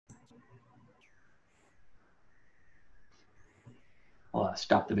I'll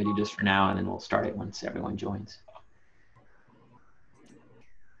stop the video just for now, and then we'll start it once everyone joins.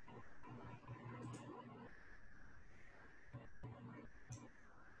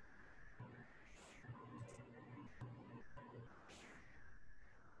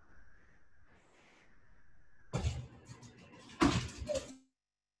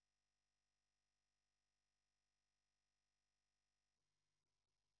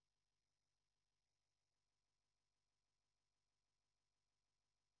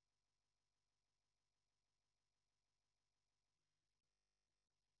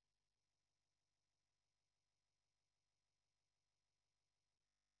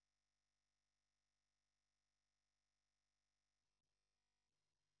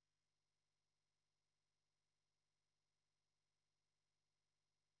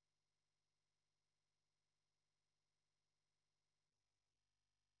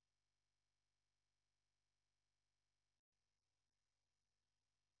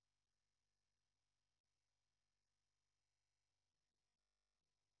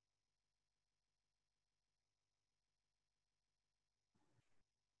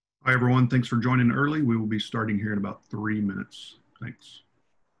 Hi, everyone. Thanks for joining early. We will be starting here in about 3 minutes. Thanks.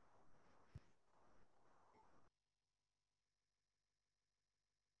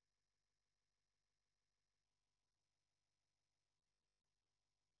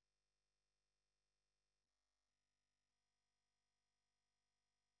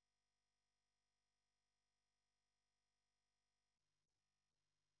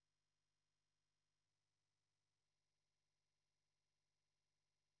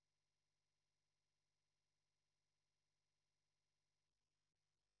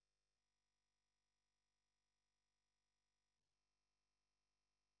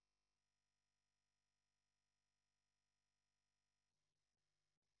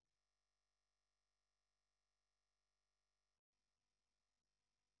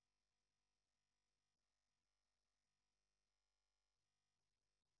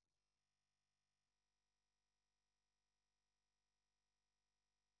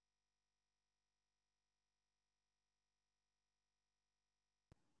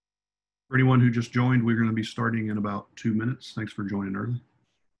 For anyone who just joined, we're going to be starting in about 2 minutes. Thanks for joining early.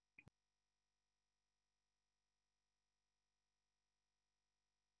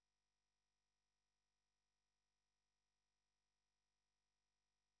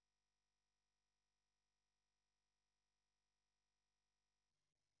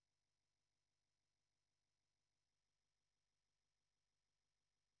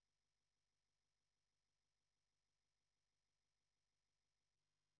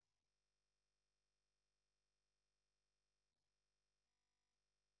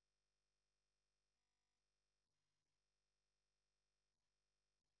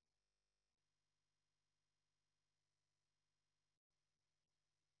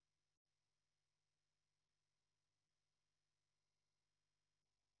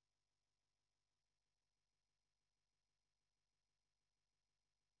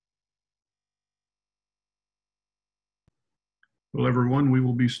 Well, everyone, we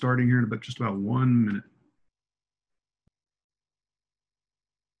will be starting here in about just about 1 minute.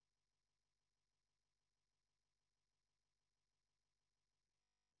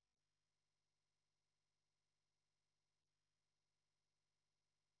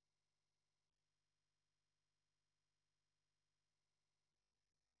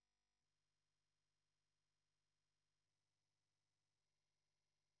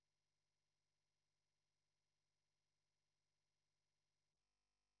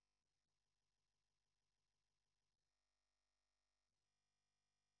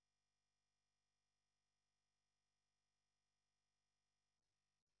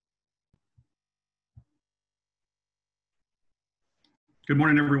 Good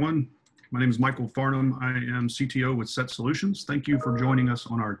morning, everyone. My name is Michael Farnham. I am CTO with Set Solutions. Thank you for joining us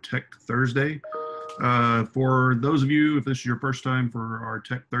on our Tech Thursday. For those of you, if this is your first time for our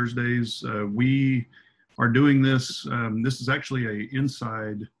Tech Thursdays, we are doing this. This is actually an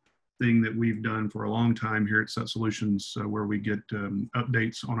inside thing that we've done for a long time here at Set Solutions, where we get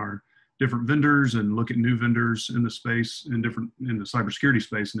updates on our different vendors and look at new vendors in the space, in the cybersecurity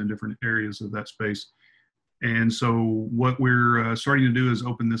space and in different areas of that space. And so what we're starting to do is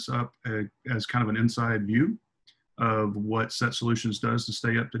open this up as kind of an inside view of what Set Solutions does to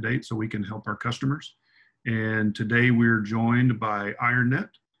stay up to date so we can help our customers. And today we're joined by IronNet,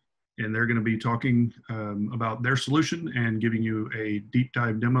 and they're going to be talking about their solution and giving you a deep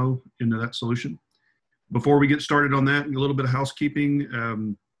dive demo into that solution. Before we get started on that, a little bit of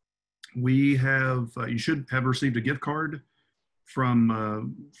housekeeping. You should have received a gift card from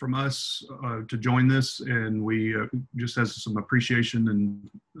us to join this, and we just as some appreciation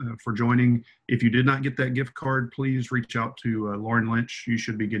and for joining. If you did not get that gift card, please reach out to Lauren Lynch. You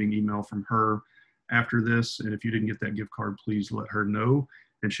should be getting email from her after this, and if you didn't get that gift card, please let her know,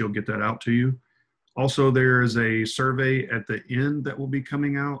 and she'll get that out to you. Also, there is a survey at the end that will be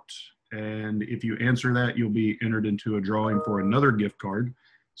coming out, and if you answer that, you'll be entered into a drawing for another gift card.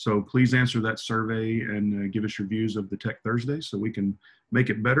 So please answer that survey and give us your views of the Tech Thursday so we can make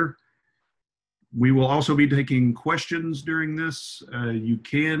it better. We will also be taking questions during this. You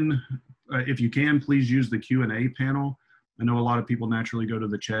can, if you can, please use the Q&A panel. I know a lot of people naturally go to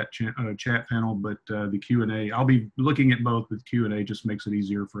the chat panel, but the Q&A, I'll be looking at both. With Q&A just makes it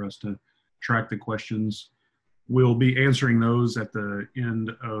easier for us to track the questions. We'll be answering those at the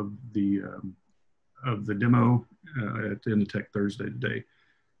end of the demo at the end of Tech Thursday today.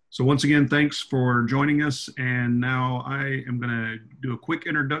 So once again, thanks for joining us. And now I am going to do a quick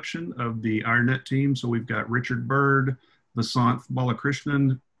introduction of the IronNet team. So we've got Richard Bird, Vasanth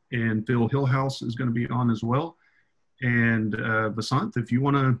Balakrishnan, and Phil Hillhouse is going to be on as well. And Vasanth, if you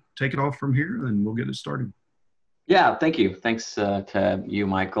want to take it off from here, then we'll get it started. Yeah, thank you. Thanks to you,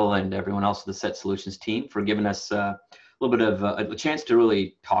 Michael, and everyone else of the Set Solutions team for giving us a little bit of a chance to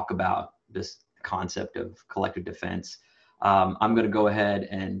really talk about this concept of collective defense. I'm going to go ahead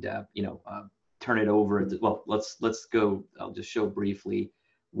and turn it over. Well, let's go. I'll just show briefly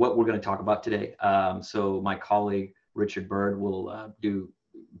what we're going to talk about today. So my colleague Richard Bird will do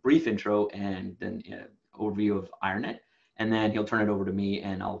a brief intro and then overview of IronNet, and then he'll turn it over to me,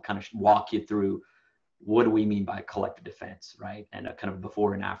 and I'll kind of walk you through what do we mean by collective defense, right? And a kind of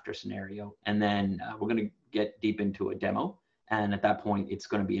before and after scenario. And then we're going to get deep into a demo. And at that point, it's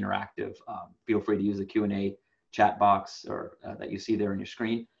going to be interactive. Feel free to use the Q&A chat box or that you see there on your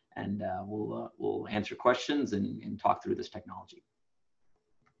screen, and we'll answer questions and talk through this technology.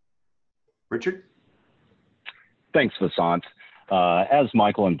 Richard? Thanks, Vasanth. As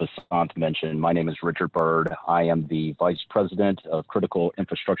Michael and Vasanth mentioned, my name is Richard Bird. I am the Vice President of Critical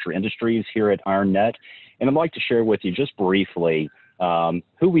Infrastructure Industries here at IronNet, and I'd like to share with you just briefly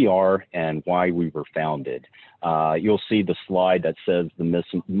who we are and why we were founded. You'll see the slide that says the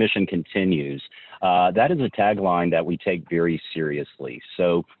mission continues. That is a tagline that we take very seriously.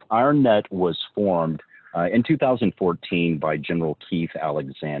 So IronNet was formed in 2014 by General Keith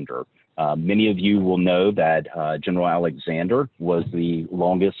Alexander. Many of you will know that General Alexander was the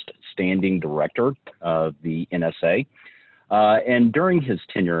longest standing director of the NSA. And during his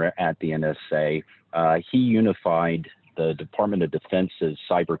tenure at the NSA, he unified the Department of Defense's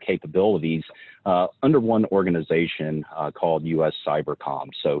cyber capabilities under one organization called U.S. Cybercom.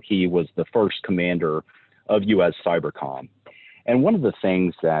 So he was the first commander of U.S. Cybercom. And one of the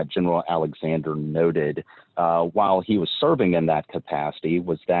things that General Alexander noted while he was serving in that capacity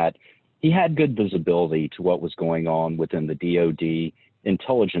was that he had good visibility to what was going on within the DoD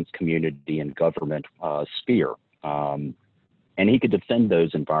intelligence community and government sphere. And he could defend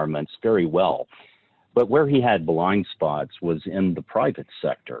those environments very well. But where he had blind spots was in the private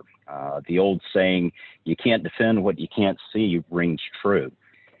sector. The old saying, you can't defend what you can't see, rings true.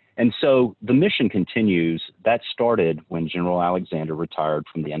 And so the mission continues. That started when General Alexander retired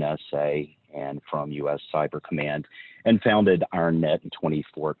from the NSA and from U.S. Cyber Command and founded IronNet in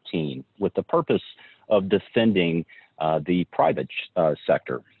 2014 with the purpose of defending the private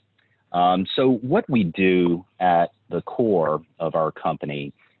sector. So what we do at the core of our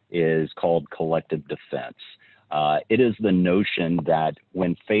company is called collective defense. It is the notion that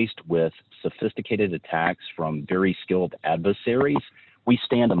when faced with sophisticated attacks from very skilled adversaries, we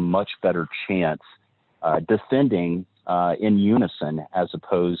stand a much better chance defending in unison as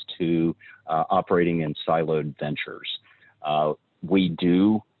opposed to operating in siloed ventures. We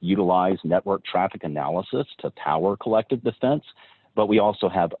do utilize network traffic analysis to power collective defense, but we also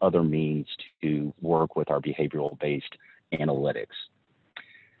have other means to work with our behavioral-based analytics.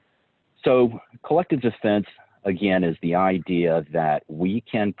 So collective defense, again, is the idea that we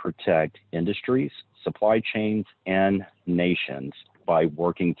can protect industries, supply chains, and nations by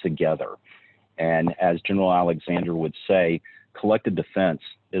working together. And as General Alexander would say, collective defense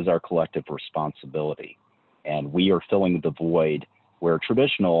is our collective responsibility. And we are filling the void where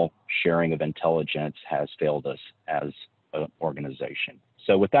traditional sharing of intelligence has failed us as an organization.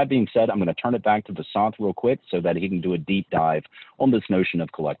 So with that being said, I'm going to turn it back to Vasanth real quick so that he can do a deep dive on this notion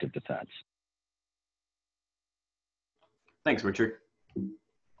of collective defense. Thanks, Richard.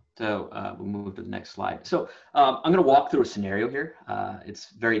 So we'll move to the next slide. So I'm going to walk through a scenario here.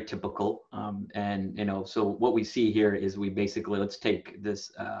 It's very typical. And, so what we see here is we basically, let's take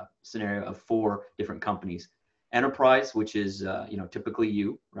this scenario of 4 different companies. Enterprise, which is typically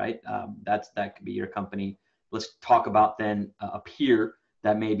you, right? That could be your company. Let's talk about then a peer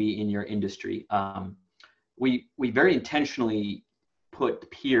that may be in your industry. We very intentionally put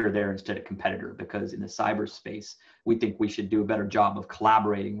peer there instead of competitor, because in the cyberspace, we think we should do a better job of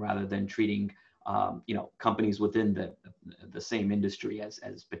collaborating rather than treating companies within the same industry as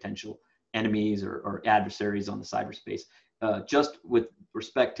potential enemies or adversaries on the cyberspace. Just with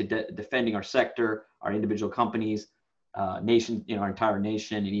respect to defending our sector, our individual companies, nation, our entire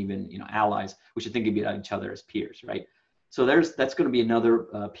nation, and even allies, we should think of each other as peers, right? So that's going to be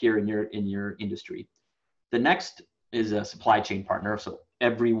another peer in your industry. The next is a supply chain partner. So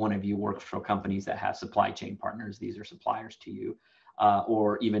every one of you works for companies that have supply chain partners. These are suppliers to you,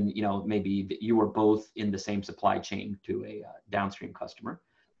 or even maybe you are both in the same supply chain to a downstream customer.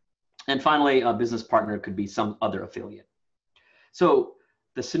 And finally, a business partner could be some other affiliate. So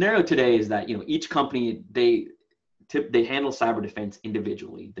the scenario today is that each company they handle cyber defense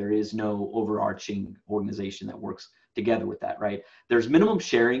individually. There is no overarching organization that works together with that, right? There's minimum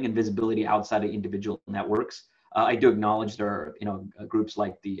sharing and visibility outside of individual networks. I do acknowledge there are groups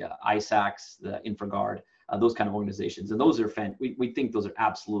like the ISACs, the InfraGard, those kind of organizations, and those are we think those are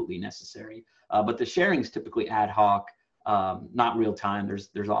absolutely necessary. But the sharing is typically ad hoc, not real time.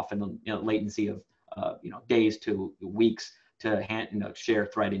 There's often latency of days to weeks to share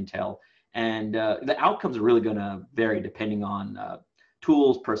threat intel, and the outcomes are really going to vary depending on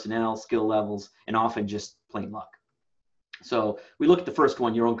tools, personnel, skill levels, and often just plain luck. So we look at the first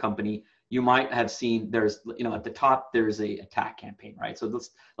one, your own company. You might have seen there's at the top there's a attack campaign, right? So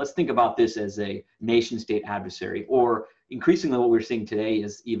let's think about this as a nation state adversary, or increasingly what we're seeing today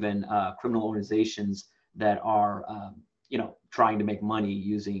is even criminal organizations that are trying to make money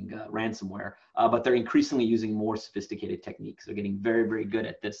using ransomware, but they're increasingly using more sophisticated techniques. They're getting very, very good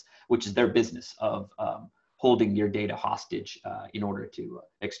at this, which is their business of holding your data hostage in order to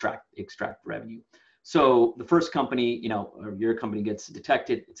extract revenue. So the first company, or your company gets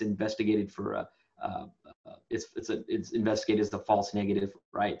detected, it's investigated for it's investigated as a false negative,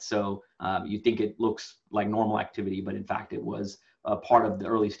 right? So you think it looks like normal activity, but in fact it was part of the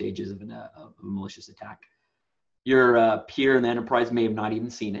early stages of a malicious attack. Your peer in the enterprise may have not even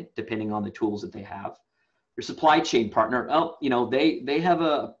seen it, depending on the tools that they have. Your supply chain partner, they have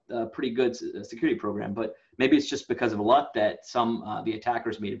a pretty good security program, but maybe it's just because of luck that the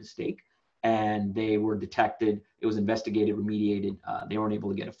attackers made a mistake and they were detected. It was investigated, remediated. They weren't able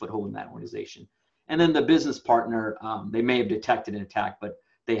to get a foothold in that organization. And then the business partner, they may have detected an attack, but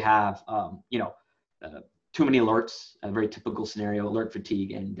they have too many alerts, a very typical scenario, alert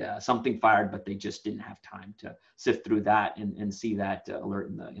fatigue, and something fired, but they just didn't have time to sift through that and see that alert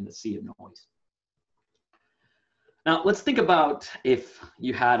in the sea of noise. Now, let's think about if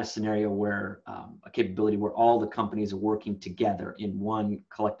you had a scenario where a capability where all the companies are working together in one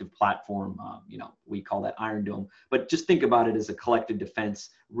collective platform. We call that Iron Dome, but just think about it as a collective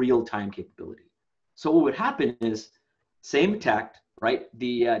defense real-time capability. So what would happen is same attack, right?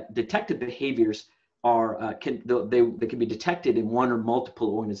 The detected behaviors are they can be detected in one or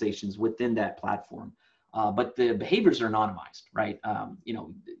multiple organizations within that platform, but the behaviors are anonymized, right?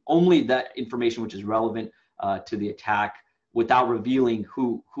 Only that information which is relevant to the attack, without revealing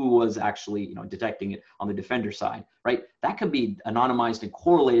who was actually detecting it on the defender side, right? That could be anonymized and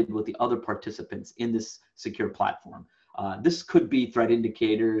correlated with the other participants in this secure platform. This could be threat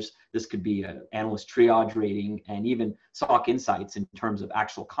indicators. This could be analyst triage rating, and even SOC insights in terms of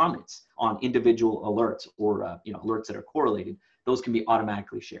actual comments on individual alerts or alerts that are correlated. Those can be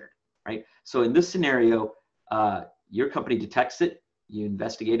automatically shared, right? So in this scenario, your company detects it, you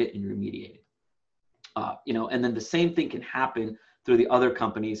investigate it, and you remediate it. And then the same thing can happen through the other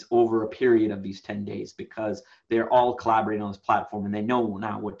companies over a period of these 10 days because they're all collaborating on this platform and they know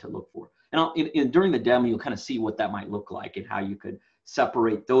now what to look for. And during the demo, you'll kind of see what that might look like and how you could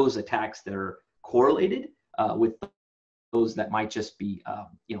separate those attacks that are correlated with those that might just be,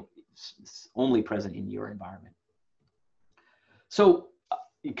 only present in your environment. So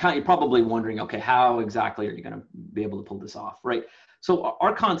you're probably wondering, okay, how exactly are you going to be able to pull this off, right? So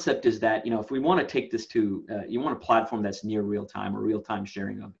our concept is that, if we want to take this to, you want a platform that's near real time or real time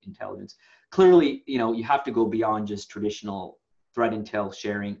sharing of intelligence. Clearly, you have to go beyond just traditional threat intel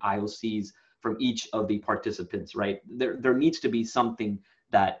sharing IOCs from each of the participants, right? There needs to be something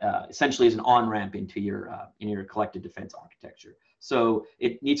that essentially is an on-ramp into your collective defense architecture. So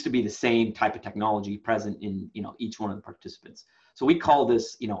it needs to be the same type of technology present in each one of the participants. So we call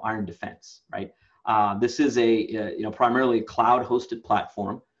this Iron Defense, right? This is a primarily cloud-hosted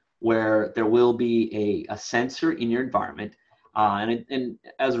platform where there will be a sensor in your environment And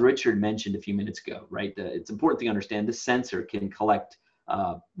as Richard mentioned a few minutes ago, right, it's important to understand this sensor can collect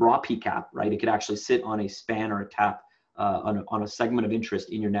raw PCAP, right? It could actually sit on a span or a tap on a segment of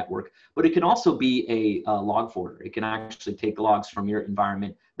interest in your network, but it can also be a log forwarder. It can actually take logs from your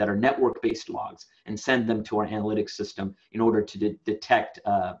environment that are network-based logs and send them to our analytics system in order to detect,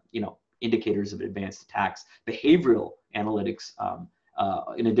 indicators of advanced attacks, behavioral analytics,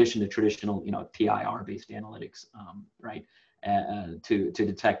 in addition to traditional, PIR-based analytics, right? To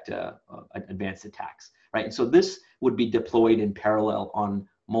detect advanced attacks, right? And so this would be deployed in parallel on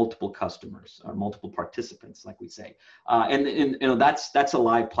multiple customers or multiple participants, like we say, and that's a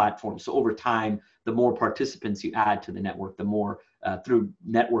live platform. So over time, the more participants you add to the network, the more through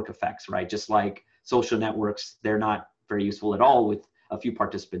network effects, right? Just like social networks, they're not very useful at all with a few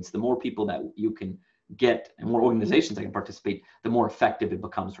participants. The more people that you can get and more organizations that can participate, the more effective it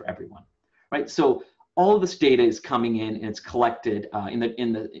becomes for everyone, right? So all of this data is coming in and it's collected. In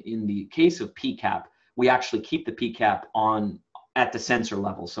the case of PCAP, we actually keep the PCAP at the sensor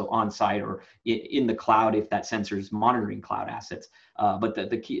level, so on site or in the cloud if that sensor is monitoring cloud assets. But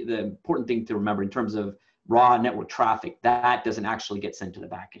the important thing to remember in terms of raw network traffic, that doesn't actually get sent to the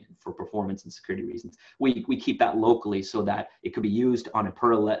back end for performance and security reasons. We keep that locally so that it could be used on a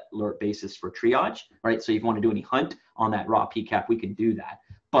per alert basis for triage, right? So if you want to do any hunt on that raw PCAP, we can do that.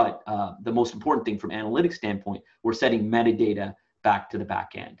 But the most important thing from analytics standpoint, we're setting metadata back to the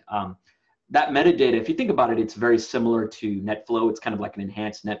back end. That metadata, if you think about it, it's very similar to NetFlow. It's kind of like an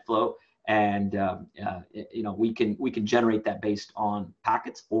enhanced NetFlow, and we can generate that based on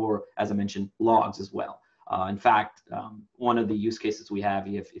packets or, as I mentioned, logs as well. In fact, one of the use cases we have,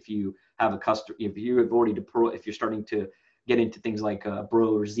 if you have a customer, if you have already deployed, if you're starting to get into things like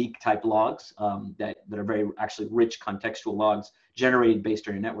Bro or Zeek type logs that are very actually rich contextual logs generated based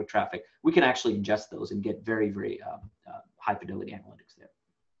on your network traffic, we can actually ingest those and get very, very high fidelity analytics there.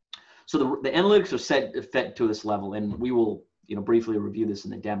 So the analytics are fed to this level, and we will briefly review this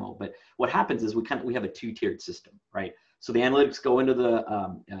in the demo. But what happens is we have a two-tiered system, right? So the analytics go into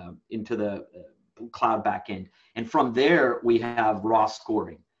the cloud backend, and from there we have raw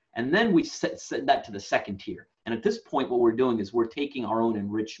scoring, and then we send that to the second tier. And at this point, what we're doing is we're taking our own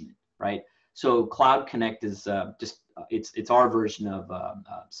enrichment, right? So Cloud Connect is it's our version of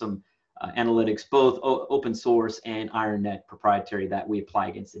some analytics, both open source and IronNet proprietary, that we apply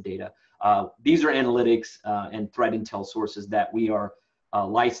against the data. These are analytics and threat intel sources that we are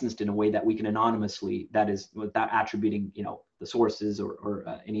licensed in a way that we can anonymously, that is without attributing the sources or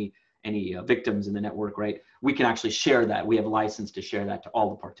any victims in the network, right? We can actually share that. We have a license to share that to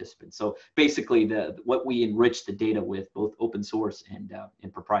all the participants. So basically what we enrich the data with, both open source and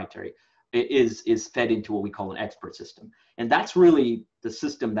proprietary, is fed into what we call an expert system. And that's really the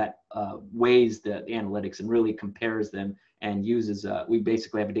system that weighs the analytics and really compares them and uses, we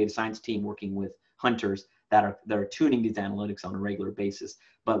basically have a data science team working with hunters that are tuning these analytics on a regular basis.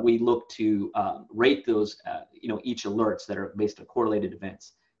 But we look to rate those, each alerts that are based on correlated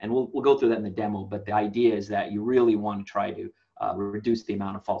events. And we'll go through that in the demo, but the idea is that you really want to try to reduce the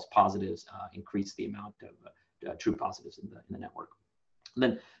amount of false positives, increase the amount of true positives in the network. And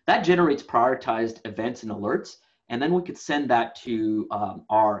then that generates prioritized events and alerts, and then we could send that to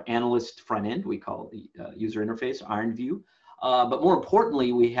our analyst front end, we call the user interface, IronView. But more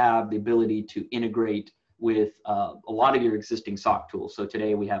importantly, we have the ability to integrate with a lot of your existing SOC tools. So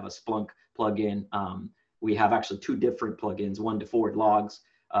today we have a Splunk plugin. We have actually two different plugins, one to forward logs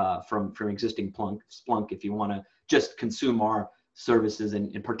from existing Splunk if you want to just consume our services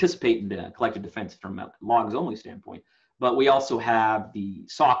and participate in the collective defense from a logs only standpoint. But we also have the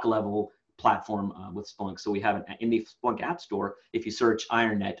SOC level platform with Splunk. So we have it in the Splunk App Store. If you search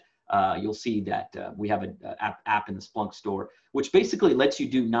IronNet, you'll see that we have an app in the Splunk store, which basically lets you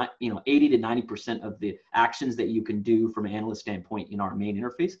do 80 to 90% of the actions that you can do from an analyst standpoint in our main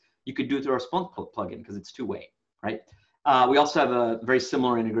interface. You could do it through our Splunk plugin because it's two-way, right? We also have a very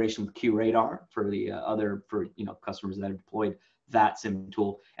similar integration with QRadar for the customers that have deployed that SIM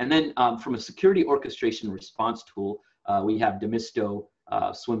tool. And then from a security orchestration response tool, we have Demisto,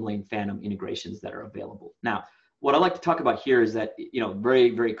 Swimlane, Phantom integrations that are available. Now, what I like to talk about here is that,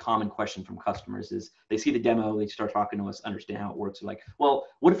 very, very common question from customers is they see the demo, they start talking to us, understand how it works. They're like, well,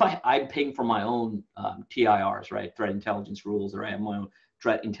 what if I'm paying for my own TIRs, right? Threat intelligence rules, or I have my own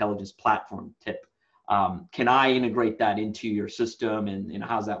threat intelligence platform tip. Can I integrate that into your system, and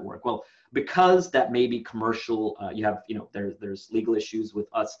how does that work? Well, because that may be commercial, there's legal issues with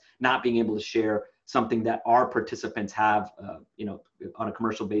us not being able to share something that our participants have, on a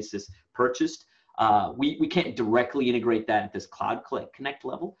commercial basis purchased. We can't directly integrate that at this Cloud Connect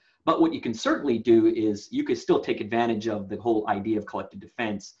level, But what you can certainly do is you could still take advantage of the whole idea of collective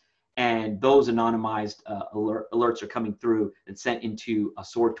defense, and those anonymized alerts are coming through and sent into a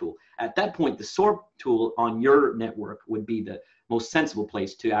SOAR tool. At that point, the SOAR tool on your network would be the most sensible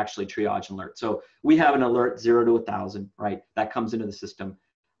place to actually triage an alert. So we have an alert 0 to 1,000, right? That comes into the system.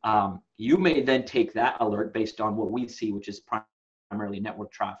 You may then take that alert based on what we see, which is primarily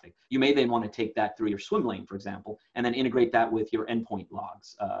network traffic. You may then want to take that through your swim lane, for example, and then integrate that with your endpoint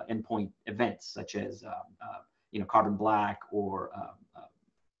logs, endpoint events such as Carbon Black or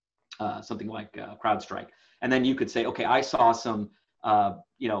something like CrowdStrike. And then you could say, okay, I saw some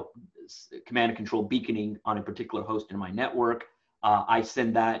command and control beaconing on a particular host in my network. I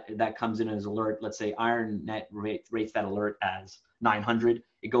send that comes in as alert. Let's say IronNet rates that alert as 900.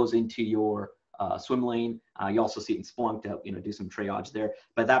 It goes into your swim lane. You also see it in Splunk to do some triage there.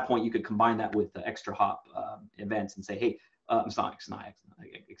 But at that point, you could combine that with the extra hop events and say, hey,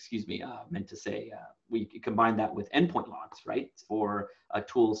 excuse me, meant to say we combine that with endpoint logs, right, for a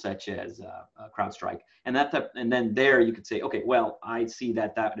tool such as CrowdStrike. And then there you could say, okay, well, I see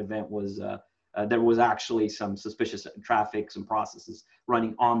that event was there was actually some suspicious traffic, some processes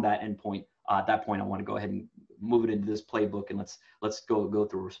running on that endpoint. At that point, I want to go ahead and move it into this playbook, and let's go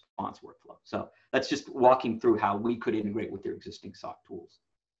through a response workflow. So that's just walking through how we could integrate with your existing SOC tools.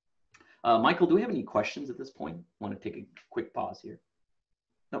 Michael, do we have any questions at this point? Want to take a quick pause here?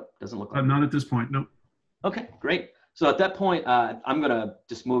 Nope, doesn't look like not at this point, nope. Okay, great. So at that point, I'm gonna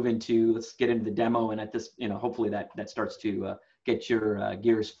just move into, let's get into the demo, and at this, hopefully that starts to get your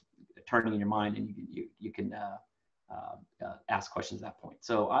gears turning in your mind, and you can ask questions at that point.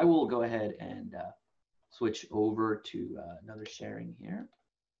 So I will go ahead and switch over to another sharing here.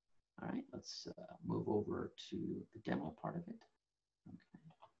 All right, let's move over to the demo part of it. Okay.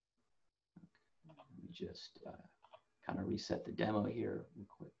 Let me just kind of reset the demo here real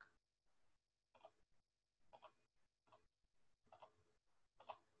quick.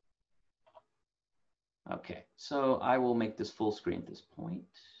 Okay, so I will make this full screen at this point.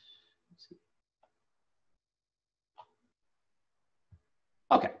 Let's see.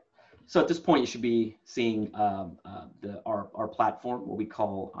 Okay, so at this point you should be seeing our platform, what we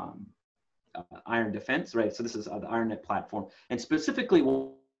call Iron Defense, right? So this is the IronNet platform, and specifically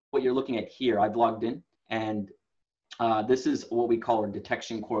what you're looking at here, I've logged in, and this is what we call our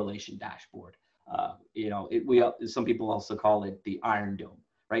detection correlation dashboard. Some people also call it the Iron Dome.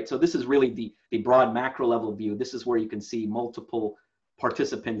 Right? So this is really the broad macro level view. This is where you can see multiple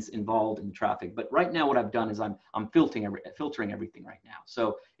participants involved in the traffic. But right now what I've done is I'm filtering everything right now.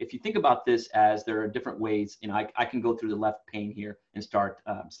 So if you think about this as there are different ways, I can go through the left pane here and start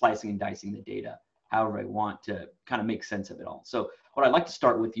slicing and dicing the data however I want to kind of make sense of it all. So what I like to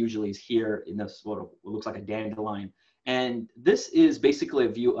start with usually is here in this what looks like a dandelion. And this is basically a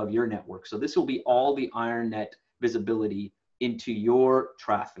view of your network. So this will be all the IronNet visibility into your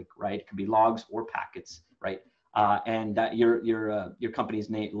traffic, right? It could be logs or packets, right? And that your company's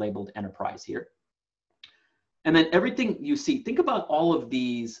name labeled enterprise here. And then everything you see, think about all of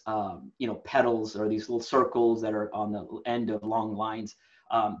these, petals or these little circles that are on the end of long lines.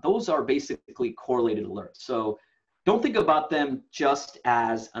 Those are basically correlated alerts. So don't think about them just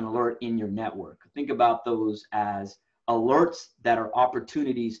as an alert in your network. Think about those as alerts that are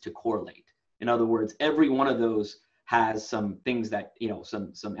opportunities to correlate. In other words, every one of those has some things that,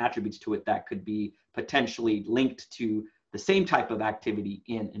 some attributes to it that could be potentially linked to the same type of activity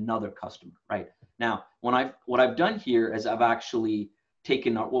in another customer, right? Now, what I've done here is I've actually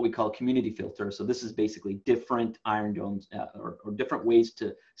taken what we call a community filter. So this is basically different Iron Domes or different ways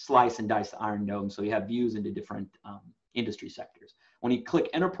to slice and dice the Iron Dome. So you have views into different industry sectors. When you click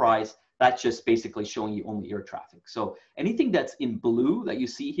enterprise, that's just basically showing you only air traffic. So anything that's in blue that you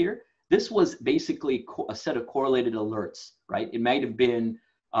see here, this was basically a set of correlated alerts, right? It might have been,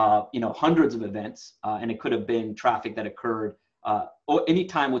 hundreds of events, and it could have been traffic that occurred or any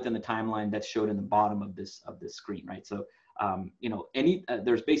time within the timeline that's showed in the bottom of this screen, right? So,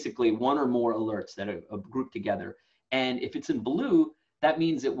 there's basically one or more alerts that are grouped together, and if it's in blue, that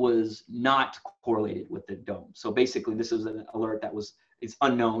means it was not correlated with the dome. So basically, this is an alert that it's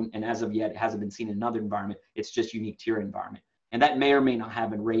unknown, and as of yet, it hasn't been seen in another environment. It's just unique to your environment. And that may or may not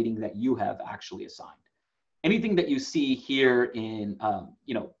have a rating that you have actually assigned. Anything that you see here in,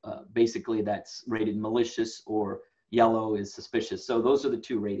 basically that's rated malicious or yellow is suspicious. So those are the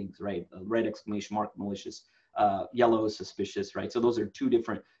two ratings, right? Red exclamation mark malicious, yellow is suspicious, right? So those are two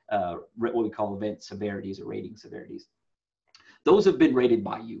different, what we call event severities or rating severities. Those have been rated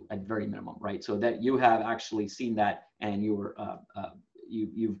by you at very minimum, right? So that you have actually seen that and you were,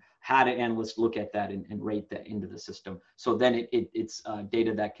 you've had an analyst look at that and rate that into the system. So then it's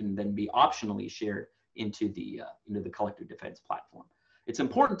data that can then be optionally shared into the collective defense platform. It's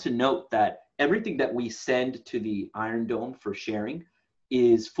important to note that everything that we send to the Iron Dome for sharing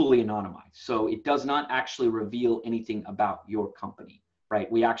is fully anonymized. So it does not actually reveal anything about your company,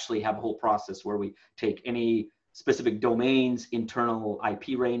 right? We actually have a whole process where we take any specific domains, internal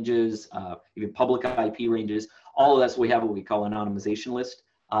IP ranges, even public IP ranges, all of that. So we have what we call anonymization list.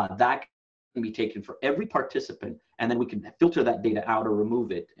 That can be taken for every participant, and then we can filter that data out or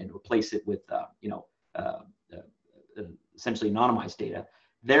remove it and replace it with, essentially anonymized data.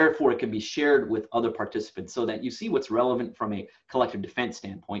 Therefore, it can be shared with other participants so that you see what's relevant from a collective defense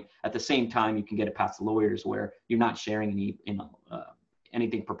standpoint. At the same time, you can get it past the lawyers where you're not sharing any,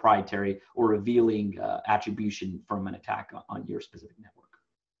 anything proprietary or revealing attribution from an attack on your specific network.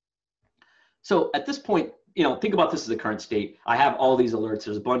 So at this point, think about this as the current state. I have all these alerts.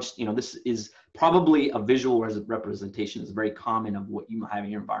 There's a bunch, this is probably a visual representation. It's very common of what you have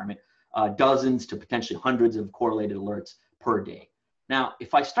in your environment. Dozens to potentially hundreds of correlated alerts per day. Now,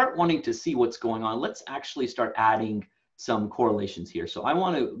 if I start wanting to see what's going on, let's actually start adding some correlations here. So I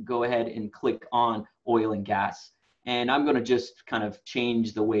want to go ahead and click on oil and gas, and I'm going to just kind of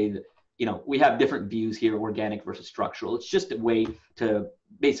change the way that, we have different views here, organic versus structural. It's just a way to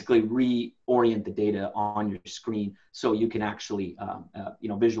basically reorient the data on your screen so you can actually,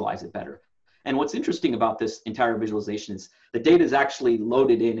 visualize it better. And what's interesting about this entire visualization is the data is actually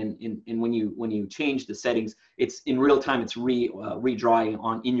loaded in, and when you change the settings, it's in real time. It's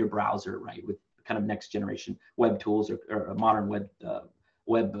redrawing in your browser, right, with kind of next generation web tools or modern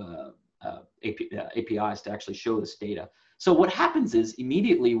web APIs to actually show this data. So what happens is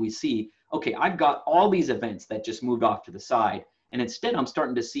immediately we see, okay, I've got all these events that just moved off to the side, and instead I'm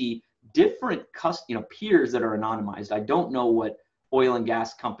starting to see different peers that are anonymized. I don't know what oil and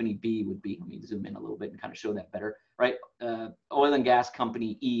gas company B would be. Let me zoom in a little bit and kind of show that better, right? Oil and gas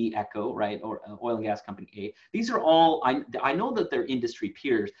company E, Echo, right? Or oil and gas company A. These are all, I know that they're industry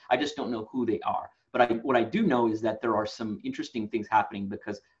peers. I just don't know who they are. But what I do know is that there are some interesting things happening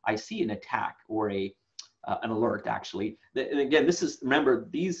because I see an attack or an alert actually. And again, remember,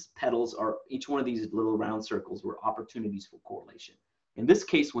 these petals are, each one of these little round circles were opportunities for correlation. In this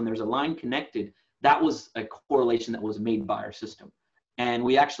case, when there's a line connected, that was a correlation that was made by our system. And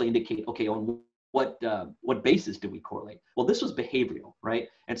we actually indicate, okay, on what basis do we correlate? Well, this was behavioral, right?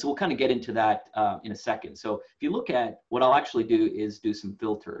 And so we'll kind of get into that in a second. So if you look at what I'll actually do is do some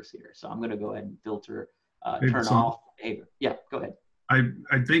filters here. So I'm going to go ahead and filter, turn off behavior. Yeah, go ahead. I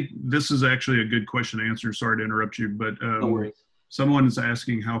think this is actually a good question to answer. Sorry to interrupt you, but no worries. Someone is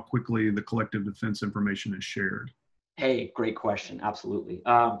asking how quickly the collective defense information is shared. Hey, great question. Absolutely.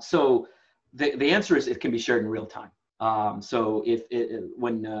 So the answer is it can be shared in real time. So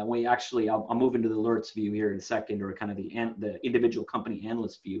when we actually, I'll move into the alerts view here in a second, or kind of the individual company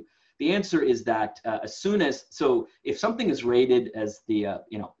analyst view. The answer is that as soon as, so if something is rated as the,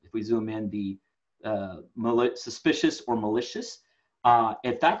 if we zoom in, the suspicious or malicious,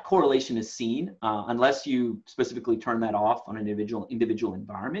 if that correlation is seen, unless you specifically turn that off on an individual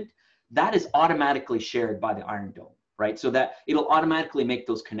environment, that is automatically shared by the Iron Dome. Right, so that it'll automatically make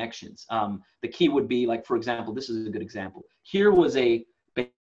those connections. The key would be, like, for example, this is a good example. Here was a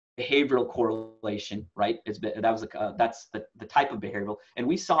behavioral correlation, right? That's the type of behavioral, and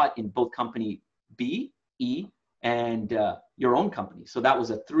we saw it in both company B, E, and your own company. So that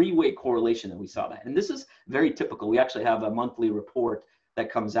was a three-way correlation that we saw that, and this is very typical. We actually have a monthly report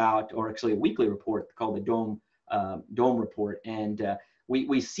that comes out, or actually a weekly report called the Dome report, and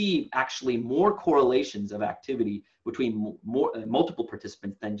we see actually more correlations of activity between multiple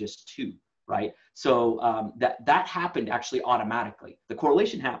participants than just two, right? So that happened actually automatically. The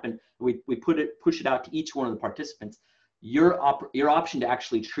correlation happened. We push it out to each one of the participants. Your option to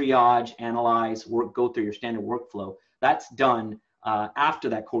actually triage, analyze, go through your standard workflow, that's done after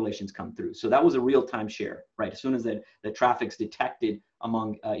that correlation's come through. So that was a real-time share, right? As soon as the traffic's detected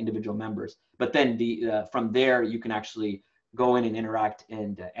among individual members. But then from there, you can actually go in and interact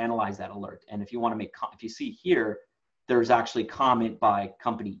and analyze that alert. And if you want to if you see here, there's actually comment by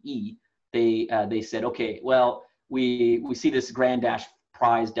company E. They said, okay, well, we see this grand dash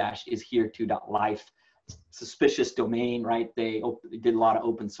prize dash is here to.life, suspicious domain, right? They did a lot of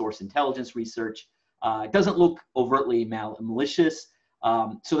open source intelligence research. It doesn't look overtly malicious.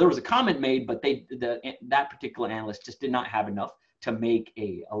 So there was a comment made, but that particular analyst just did not have enough to make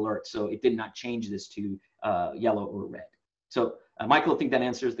a alert. So it did not change this to yellow or red. So Michael, I think that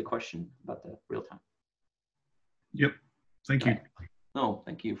answers the question about the real time. Yep. Thank you. No,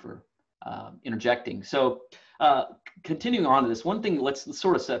 thank you for interjecting. So continuing on to this, one thing, let's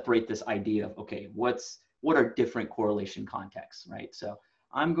sort of separate this idea of, okay, what are different correlation contexts, right? So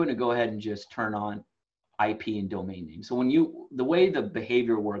I'm going to go ahead and just turn on IP and domain name. So the way the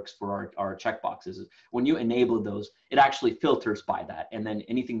behavior works for our checkboxes is when you enable those, it actually filters by that, and then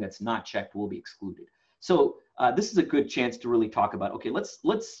anything that's not checked will be excluded. So this is a good chance to really talk about, okay, let's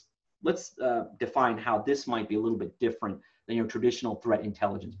define how this might be a little bit different than your traditional threat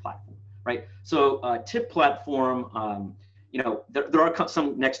intelligence platform, right? So TIP platform, there are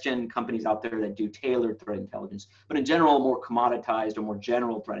some next-gen companies out there that do tailored threat intelligence, but in general, more commoditized or more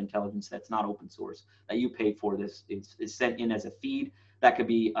general threat intelligence that's not open source, that you pay for, this is sent in as a feed that could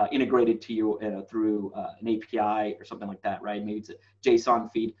be integrated to you through an API or something like that, right? Maybe it's a JSON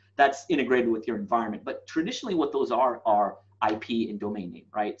feed that's integrated with your environment. But traditionally what those are IP and domain name,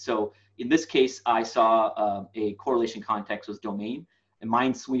 right? So in this case, I saw a correlation context was domain, and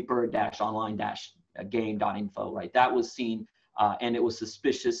minesweeper-online-game.info, right? That was seen, and it was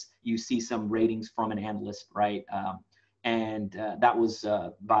suspicious. You see some ratings from an analyst, right? That was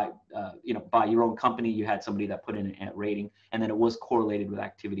by your own company. You had somebody that put in a rating, and then it was correlated with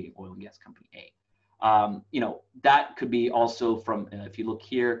activity in oil and gas company A. That could be also from, if you look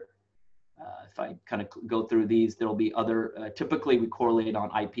here, if I kind of go through these, there'll be other, typically we correlate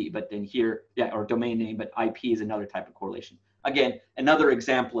on IP, but then here, or domain name, but IP is another type of correlation. Again, another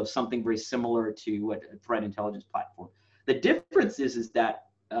example of something very similar to a threat intelligence platform. The difference is that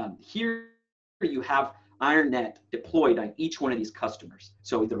here you have IronNet deployed on each one of these customers.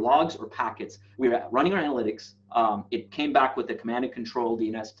 So either logs or packets. We're running our analytics. It came back with a command and control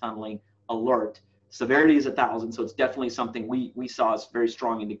DNS tunneling alert. Severity is 1,000, so it's definitely something we saw as a very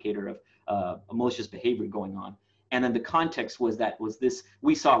strong indicator of malicious behavior going on. And then the context was this,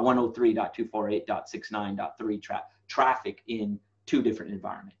 we saw 103.248.69.3 traffic in 2 different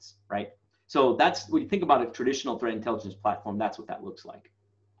environments, right? So that's, when you think about a traditional threat intelligence platform, that's what that looks like.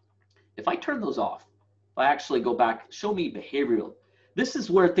 If I turn those off, if I actually go back, show me behavioral, this is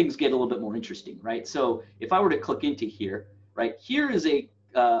where things get a little bit more interesting, right? So if I were to click into here, right, here is a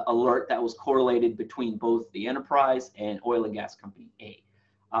alert that was correlated between both the enterprise and oil and gas company A.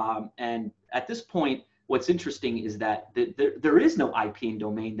 And at this point, what's interesting is that there is no IP and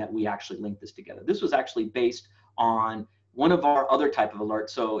domain that we actually link this together. This was actually based on one of our other type of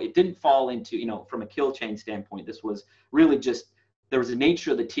alerts. So it didn't fall into, from a kill chain standpoint, this was really just, there was a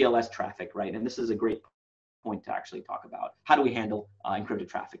nature of the TLS traffic, right? And this is a great point to actually talk about. How do we handle encrypted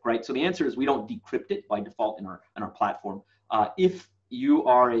traffic, right? So the answer is we don't decrypt it by default in our platform. If you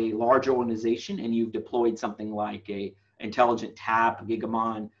are a large organization and you've deployed something like a intelligent tap,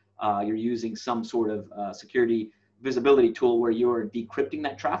 Gigamon, you're using some sort of security visibility tool where you're decrypting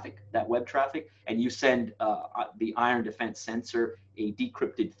that traffic, that web traffic, and you send the Iron Defense sensor a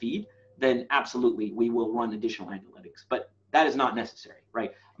decrypted feed, then absolutely we will run additional analytics. But that is not necessary,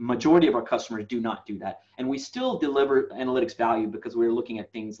 right? Majority of our customers do not do that. And we still deliver analytics value because we're looking at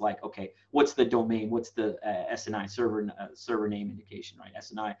things like, okay, what's the domain? What's the SNI server name indication, right?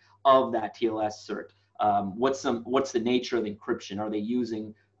 SNI of that TLS cert. What's the nature of the encryption? Are they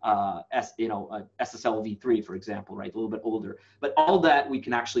using SSL v3, for example, right? A little bit older. But all that we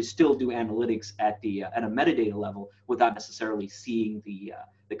can actually still do analytics at a metadata level without necessarily seeing the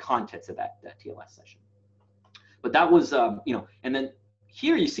contents of that TLS session. But that was, and then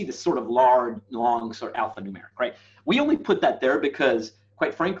here you see this sort of long sort of alphanumeric, right? We only put that there because,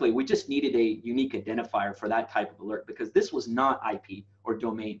 quite frankly, we just needed a unique identifier for that type of alert because this was not IP or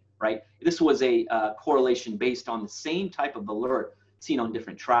domain, right? This was a correlation based on the same type of alert seen on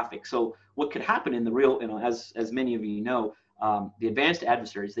different traffic. So what could happen in the real, as many of you know, the advanced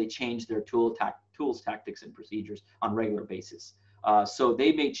adversaries, they change their tools, tactics, and procedures on a regular basis. So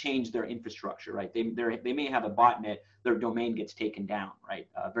they may change their infrastructure, right? They may have a botnet, their domain gets taken down, right?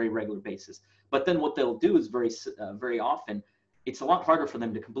 Very regular basis. But then what they'll do is very often, it's a lot harder for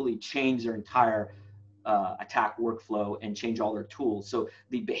them to completely change their entire attack workflow and change all their tools. So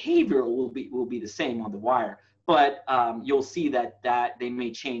the behavior will be the same on the wire, but you'll see that they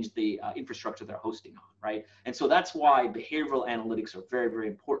may change the infrastructure they're hosting on, right? And so that's why behavioral analytics are very, very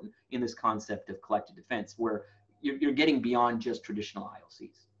important in this concept of collective defense, where you're getting beyond just traditional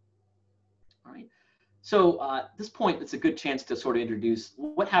IOCs. All right. So at this point, it's a good chance to sort of introduce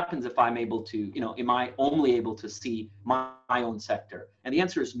what happens if I'm able to, am I only able to see my own sector? And the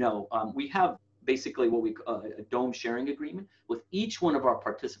answer is no. We have basically what we call a dome sharing agreement with each one of our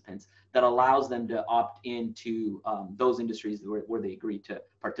participants that allows them to opt into those industries where they agree to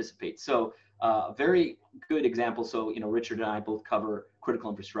participate. So a very good example. So, Richard and I both cover critical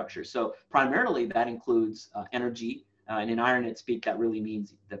infrastructure. So primarily that includes energy And in IronNet speak, that really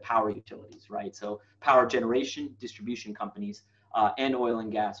means the power utilities, right? So power generation, distribution companies, and oil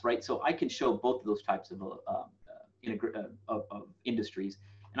and gas, right? So I can show both of those types of industries.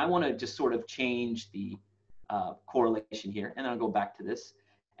 And I want to just sort of change the correlation here. And then I'll go back to this.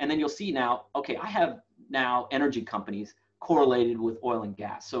 And then you'll see now, okay, I have now energy companies correlated with oil and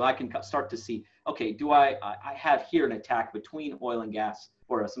gas. So I can start to see, okay, do I have here an attack between oil and gas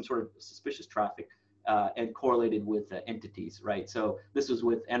or some sort of suspicious traffic and correlated with entities, right? So this was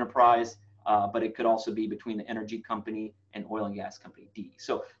with enterprise, but it could also be between the energy company and oil and gas company D.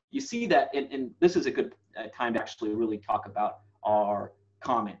 So you see that, and this is a good time to actually really talk about our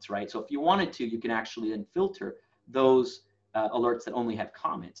comments, right? So if you wanted to, you can actually then filter those alerts that only have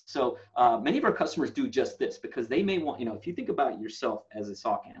comments. So many of our customers do just this because they may want, if you think about yourself as a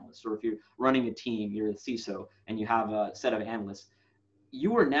SOC analyst, or if you're running a team, you're a CISO, and you have a set of analysts,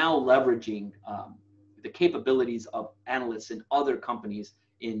 you are now leveraging the capabilities of analysts in other companies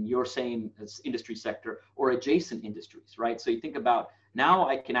in your same industry sector or adjacent industries, right? So you think about, now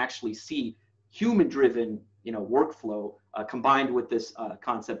I can actually see human-driven, workflow combined with this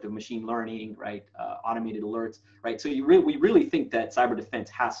concept of machine learning, right? Automated alerts, right? So we really think that cyber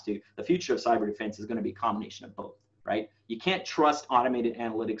defense the future of cyber defense is going to be a combination of both, right? You can't trust automated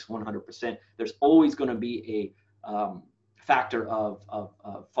analytics 100%. There's always going to be a factor of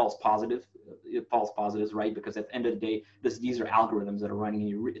false positives, right? Because at the end of the day, these are algorithms that are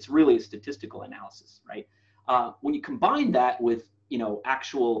running. It's really a statistical analysis, right? When you combine that with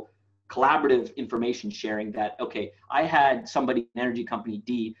actual collaborative information sharing, that okay, I had somebody, an energy company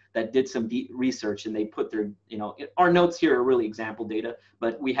D, that did some deep research, and they put their, our notes here are really example data,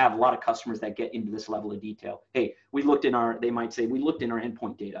 but we have a lot of customers that get into this level of detail. Hey, they might say, we looked in our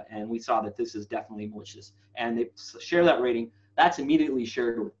endpoint data and we saw that this is definitely malicious, and they share that rating. That's immediately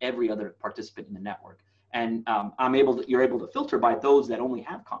shared with every other participant in the network. And you're able to filter by those that only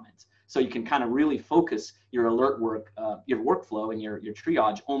have comments. So you can kind of really focus your alert work, your workflow and your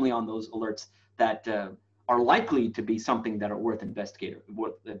triage only on those alerts that are likely to be something that are worth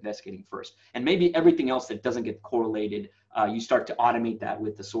investigating first. And maybe everything else that doesn't get correlated, you start to automate that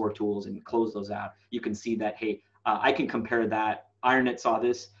with the SOAR tools and close those out. You can see that, hey, I can compare that. IronNet saw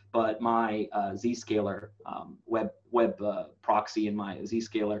this, but my Zscaler web proxy and my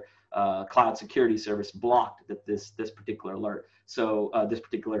Zscaler cloud security service blocked this particular alert. So this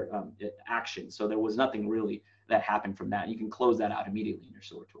particular action. So there was nothing really that happened from that. You can close that out immediately in your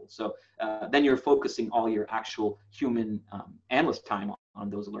SOAR tool. So then you're focusing all your actual human analyst time on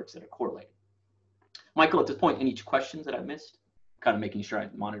those alerts that are correlated. Michael, at this point, any questions that I've missed? Kind of making sure I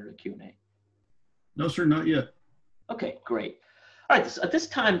monitor the Q&A. No, sir, not yet. Okay, great. All right, at this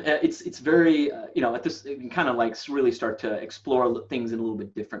time, it's very, at this, you can kind of like really start to explore things in a little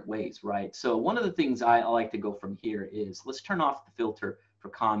bit different ways, right? So one of the things I like to go from here is, let's turn off the filter for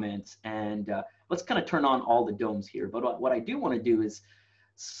comments, and let's kind of turn on all the domes here. But what I do want to do is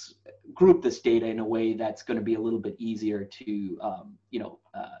group this data in a way that's going to be a little bit easier to,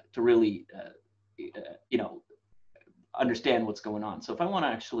 to really, understand what's going on. So if I want to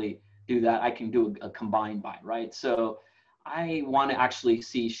actually do that, I can do a combine by, right? So I want to actually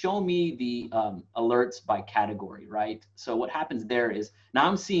show me the alerts by category, right? So what happens there is, now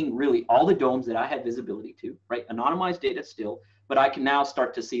I'm seeing really all the domes that I had visibility to, right? Anonymized data still, but I can now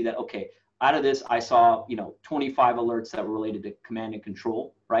start to see that, okay, out of this, I saw, 25 alerts that were related to command and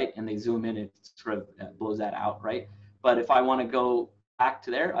control, right? And they zoom in, it sort of blows that out, right? But if I want to go back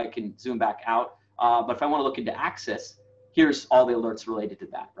to there, I can zoom back out. But if I want to look into access, here's all the alerts related to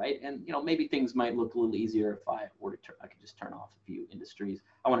that, right? And maybe things might look a little easier if I were to I could just turn off a few industries.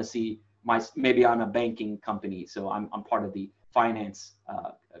 I want to see maybe I'm a banking company, so I'm part of the finance,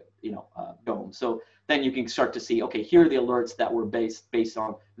 dome. So then you can start to see, okay, here are the alerts that were based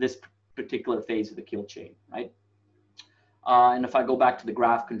on this particular phase of the kill chain, right? And if I go back to the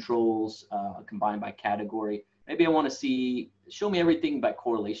graph controls, combined by category, maybe I want to show me everything by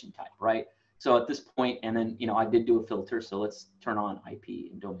correlation type, right? So at this point, and then, I did do a filter, so let's turn on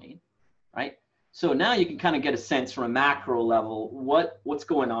IP and domain, right? So now you can kind of get a sense from a macro level, what's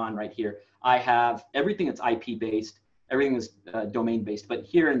going on right here. I have everything that's IP based, everything is domain based, but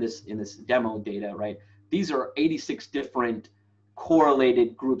here in this demo data, right? These are 86 different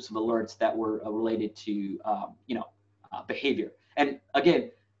correlated groups of alerts that were related to, behavior. And again,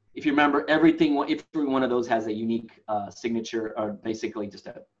 if you remember, every one of those has a unique signature, or basically just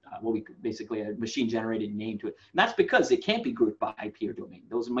a machine generated name to it. And that's because it can't be grouped by IP or domain.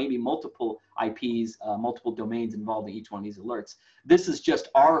 Those may be multiple IPs, multiple domains involved in each one of these alerts. This is just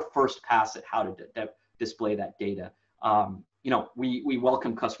our first pass at how to display that data. We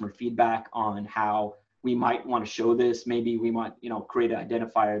welcome customer feedback on how we might want to show this. Maybe we might, create an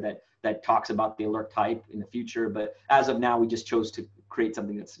identifier that talks about the alert type in the future. But as of now, we just chose to create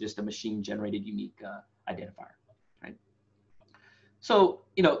something that's just a machine generated unique identifier, right? So,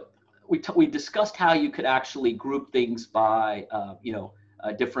 we discussed how you could actually group things by,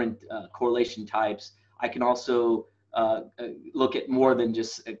 different correlation types. I can also look at more than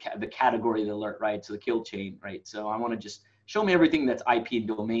just the category of the alert, right? So the kill chain, right? So I want to just show me everything that's IP and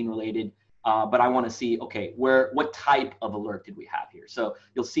domain related, but I want to see, okay, what type of alert did we have here? So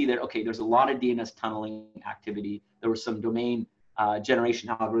you'll see that, okay, there's a lot of DNS tunneling activity. There was some domain generation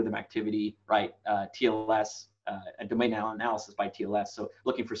algorithm activity, right? TLS, a domain analysis by TLS. So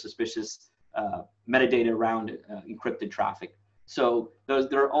looking for suspicious metadata around encrypted traffic. So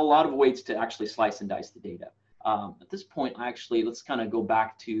there are a lot of ways to actually slice and dice the data. At this point, let's kind of go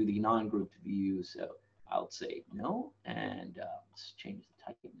back to the non-grouped view. So I'll say no, and let's change the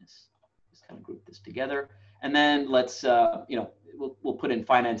tightness. Just kind of group this together. And then let's, we'll put in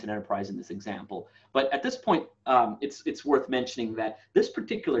finance and enterprise in this example. But at this point, it's worth mentioning that this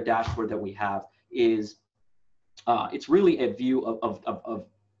particular dashboard that we have is, it's really a view of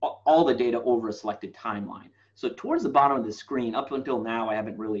all the data over a selected timeline. So towards the bottom of the screen, up until now, I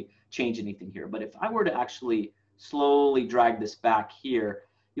haven't really changed anything here. But if I were to actually slowly drag this back here,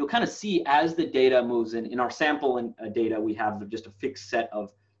 you'll kind of see as the data moves in our sample and data, we have just a fixed set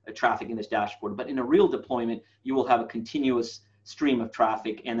of traffic in this dashboard. But in a real deployment, you will have a continuous stream of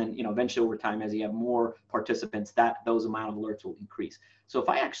traffic. And then, eventually over time, as you have more participants, those amount of alerts will increase. So if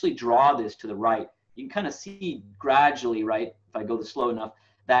I actually draw this to the right, you can kind of see gradually, right, if I go slow enough,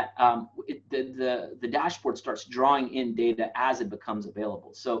 that the dashboard starts drawing in data as it becomes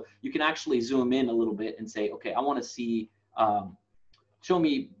available. So you can actually zoom in a little bit and say, okay, I want to see, show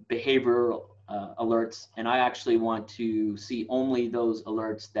me behavioral alerts, and I actually want to see only those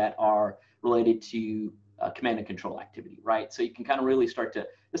alerts that are related to command and control activity, right? So you can kind of really start to,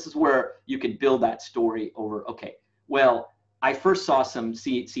 this is where you can build that story over, okay, well, I first saw some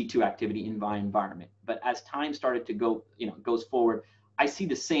C2 activity in my environment, but as time started to go, goes forward, I see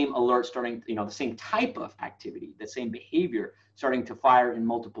the same alert starting, the same type of activity, the same behavior starting to fire in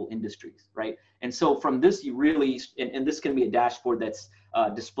multiple industries, right? And so from this, you really, and this can be a dashboard that's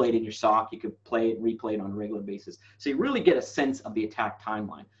displayed in your SOC. You could play it, replay it on a regular basis. So you really get a sense of the attack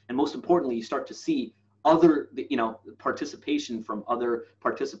timeline. And most importantly, you start to see other, participation from other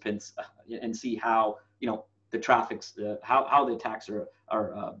participants and see how, the traffic's, how the attacks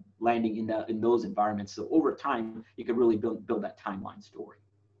are landing in those environments. So over time, you could really build that timeline story.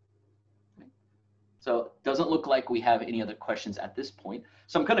 Okay. So it doesn't look like we have any other questions at this point.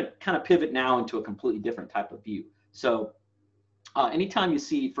 So I'm going to kind of pivot now into a completely different type of view. So anytime you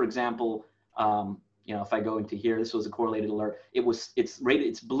see, for example, if I go into here, this was a correlated alert. It's rated,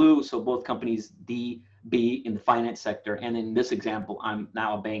 it's blue. So both companies D, B in the finance sector. And in this example, I'm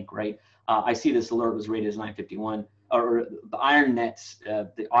now a bank, right? I see this alert was rated as 951, or the IronNet,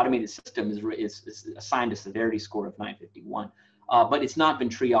 the automated system is assigned a severity score of 951, but it's not been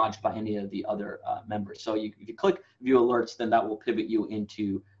triaged by any of the other members. So if you click view alerts, then that will pivot you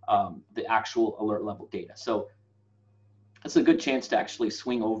into the actual alert level data. So that's a good chance to actually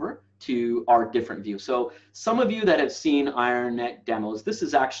swing over to our different view. So some of you that have seen IronNet demos, this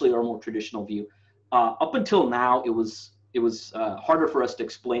is actually our more traditional view. Up until now, it was harder for us to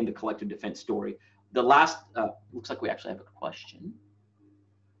explain the collective defense story. The last, looks like we actually have a question.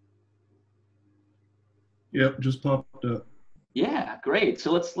 Yep, just popped up. Yeah, great.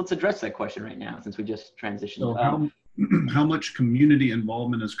 So let's address that question right now, since we just transitioned. So how much community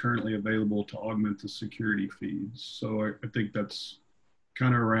involvement is currently available to augment the security feeds? So I think that's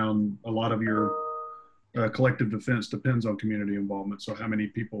kind of around a lot of your collective defense depends on community involvement. So how many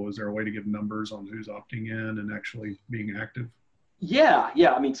people, is there a way to give numbers on who's opting in and actually being active? Yeah.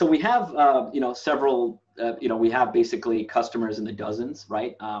 I mean, so we have, several, we have basically customers in the dozens,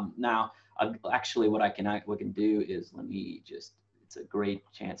 right? Now, actually what we can do is, it's a great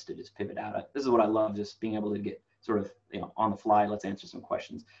chance to just pivot out. This is what I love, just being able to get sort of, on the fly. Let's answer some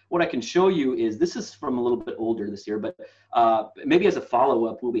questions. What I can show you is, this is from a little bit older this year, but maybe as a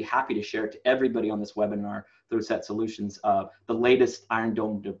follow-up, we'll be happy to share to everybody on this webinar through Set Solutions, the latest Iron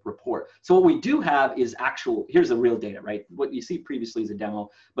Dome report. So what we do have is here's the real data, right? What you see previously is a demo,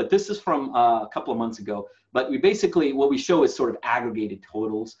 but this is from a couple of months ago. But what we show is sort of aggregated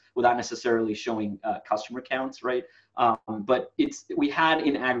totals without necessarily showing customer counts, right? But we had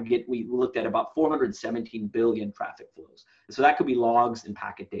in aggregate, we looked at about 417 billion traffic flows. So that could be logs and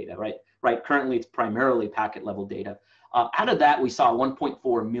packet data, right? Currently, it's primarily packet level data. Out of that, we saw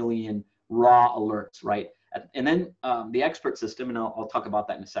 1.4 million raw alerts, right? And then the expert system, and I'll talk about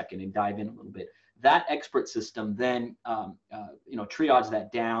that in a second and dive in a little bit. that expert system then triage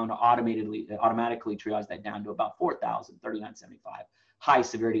that down, automatically triage that down to about 4,000, 3975 high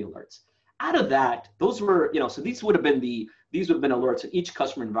severity alerts. Out of that, those were, so these would have been alerts in each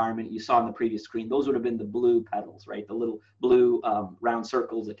customer environment you saw on the previous screen. Those would have been the blue petals, right? The little blue round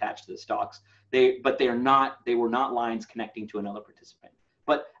circles attached to the stalks. They were not lines connecting to another participant.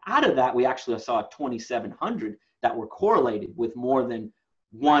 But out of that, we actually saw 2,700 that were correlated with more than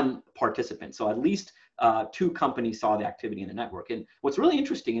one participant. So at least 2 companies saw the activity in the network. And what's really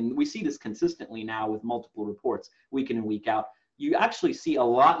interesting, and we see this consistently now with multiple reports week in and week out, you actually see a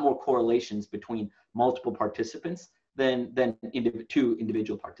lot more correlations between multiple participants than 2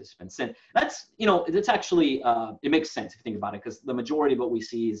 individual participants. And that's, it's actually, it makes sense if you think about it, because the majority of what we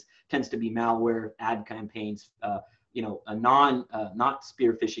see tends to be malware, ad campaigns, not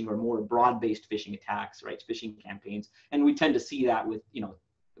spear phishing or more broad-based phishing attacks, right? Phishing campaigns. And we tend to see that with,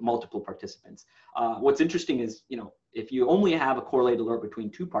 multiple participants. What's interesting is, if you only have a correlated alert between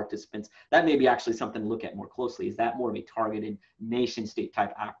 2 participants, that may be actually something to look at more closely. Is that more of a targeted nation state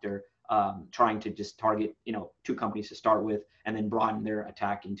type actor trying to just target, 2 companies to start with and then broaden their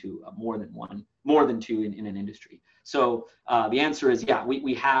attack into more than 2 in an industry? So the answer is, yeah,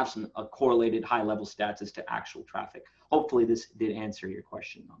 we have some correlated high level stats as to actual traffic. Hopefully this did answer your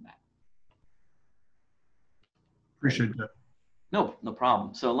question on that. Appreciate that. No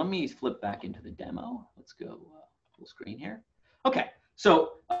problem. So let me flip back into the demo. Let's go full screen here. Okay.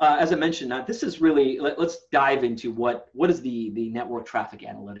 So as I mentioned, this is really, let's dive into what does the network traffic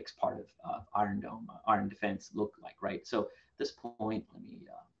analytics part of Iron Dome, Iron Defense look like, right? So at this point, let me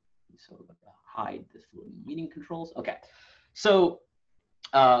sort of hide this little meeting controls. Okay. So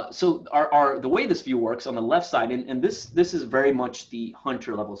the way this view works on the left side, and this is very much the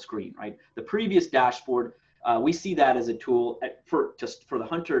hunter level screen, right? The previous dashboard, we see that as a tool for the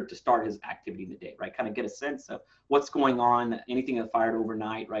hunter to start his activity in the day, right? Kind of get a sense of what's going on, anything that fired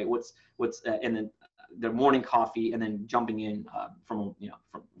overnight, right? And then their morning coffee, and then jumping in from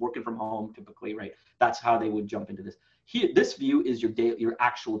working from home typically, right? That's how they would jump into this. Here, this view is your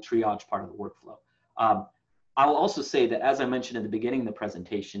actual triage part of the workflow. I will also say that, as I mentioned at the beginning of the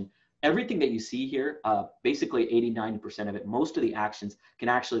presentation, everything that you see here, basically 80–90% of it, most of the actions can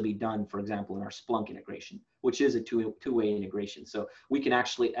actually be done, for example, in our Splunk integration, which is a two-way integration. So we can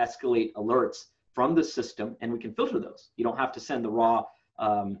actually escalate alerts from the system, and we can filter those. You don't have to send the raw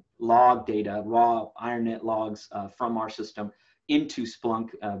log data, raw IronNet logs from our system into Splunk,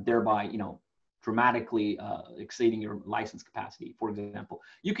 thereby, dramatically exceeding your license capacity, for example.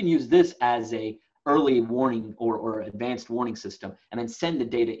 You can use this as a early warning or advanced warning system, and then send the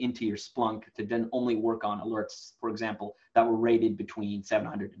data into your Splunk to then only work on alerts, for example, that were rated between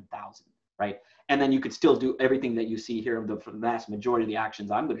 700 and 1,000, right? And then you could still do everything that you see here. For the vast majority of the actions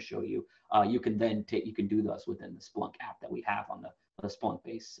I'm going to show you, you can do those within the Splunk app that we have on the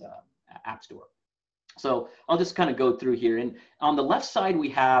Splunk-based app store. So I'll just kind of go through here, and on the left side we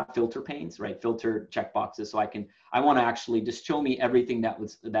have filter panes, right? Filter checkboxes. So I want to actually just show me everything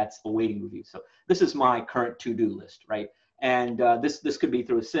that's awaiting review. So this is my current to-do list, right? And this could be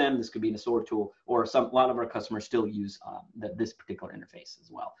through a SIM, this could be in a SOAR tool, or a lot of our customers still use this particular interface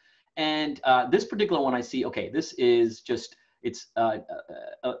as well. And this particular one I see, okay, this is just, it's a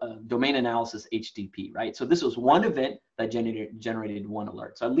domain analysis HTTP, right? So this was one event that generated one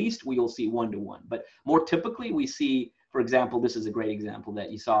alert. So at least we will see one-to-one. But more typically, we see, for example, this is a great example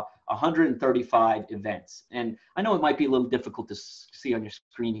that you saw 135 events. And I know it might be a little difficult to see on your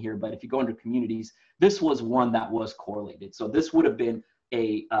screen here, but if you go under communities, this was one that was correlated. So this would have been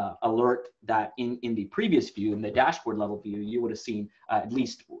a alert that in the previous view, in the dashboard level view, you would have seen at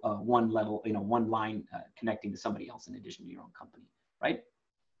least one level, one line connecting to somebody else in addition to your own company, right?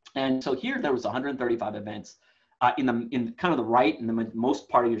 And so here there was 135 events. In kind of the right, in the most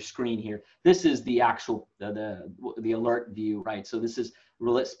part of your screen here, this is the actual the alert view, right? So this is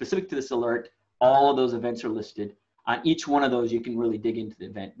specific to this alert. All of those events are listed. On each one of those, you can really dig into the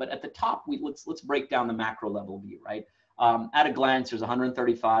event. But at the top, let's break down the macro level view, right? At a glance, there's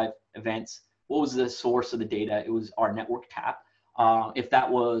 135 events. What was the source of the data? It was our network tap. If that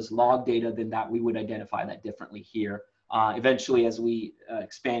was log data, then we would identify that differently here. Eventually, as we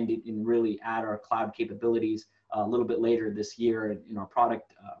expand it and really add our cloud capabilities a little bit later this year in our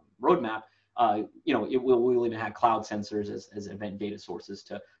product roadmap, we'll even have cloud sensors as event data sources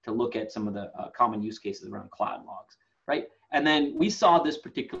to look at some of the common use cases around cloud logs, right? And then we saw this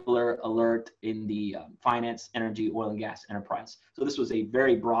particular alert in the finance, energy, oil and gas enterprise. So this was a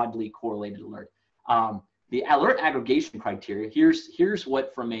very broadly correlated alert. The alert aggregation criteria, here's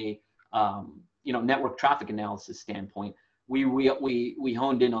what from a network traffic analysis standpoint, we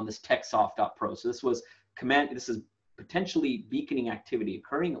honed in on this techsoft.pro. So this is potentially beaconing activity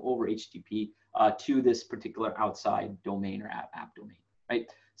occurring over HTTP to this particular outside domain or app domain, right?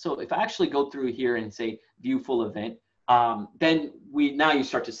 So if I actually go through here and say view full event, then now you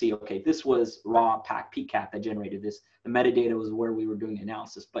start to see, okay, this was raw PCAP that generated this. The metadata was where we were doing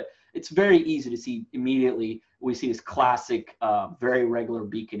analysis, but it's very easy to see immediately. We see this classic, very regular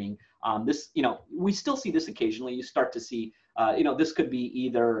beaconing. We still see this occasionally. You start to see, this could be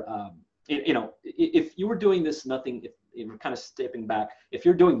either, if you were doing this, if you're kind of stepping back, if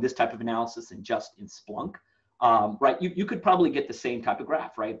you're doing this type of analysis and just in Splunk, right, you could probably get the same type of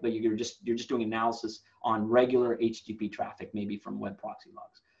graph, right? But you're just doing analysis on regular HTTP traffic, maybe from web proxy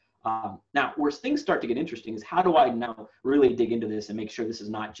logs. Now, where things start to get interesting is how do I now really dig into this and make sure this is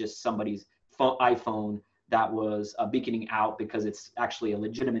not just somebody's iPhone that was beaconing out because it's actually a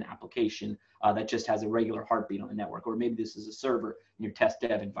legitimate application that just has a regular heartbeat on the network, or maybe this is a server in your test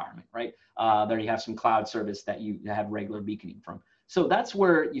dev environment, right? There you have some cloud service that you have regular beaconing from. So that's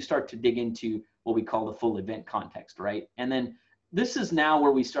where you start to dig into what we call the full event context, right? And then this is now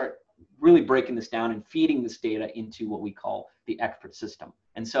where we start really breaking this down and feeding this data into what we call the expert system.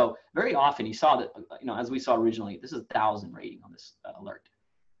 And so very often you saw that, as we saw originally, this is 1,000 rating on this alert.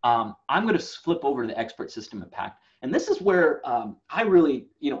 I'm going to flip over to the expert system impact. And this is where I really,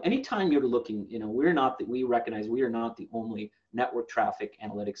 anytime you're looking, we recognize we are not the only network traffic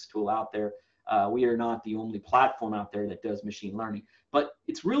analytics tool out there. We are not the only platform out there that does machine learning, but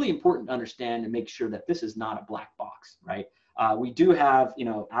it's really important to understand and make sure that this is not a black box, right? We do have,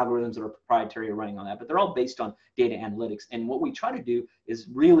 algorithms that are proprietary running on that, but they're all based on data analytics. And what we try to do is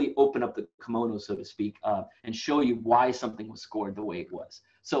really open up the kimono, so to speak, and show you why something was scored the way it was.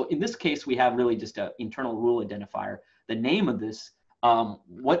 So in this case, we have really just an internal rule identifier. The name of this,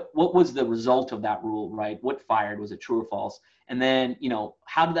 what was the result of that rule, right? What fired? Was it true or false? And then,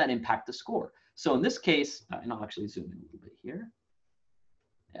 how did that impact the score? So in this case, and I'll actually zoom in a little bit here.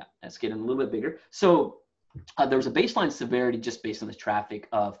 Yeah, let's get in a little bit bigger. So there was a baseline severity just based on this traffic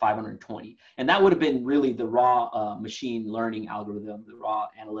of 520. And that would have been really the raw machine learning algorithm, the raw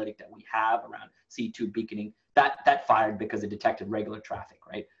analytic that we have around C2 beaconing. That fired because it detected regular traffic,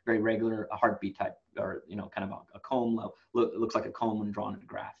 right? Very regular heartbeat type, or kind of a comb. It looks like a comb when drawn in a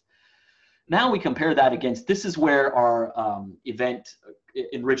graph. Now we compare that against, this is where our event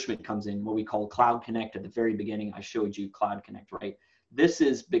enrichment comes in, what we call Cloud Connect. At the very beginning, I showed you Cloud Connect, right? This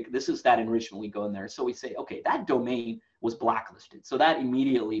is that enrichment we go in there. So we say, okay, that domain was blacklisted. So that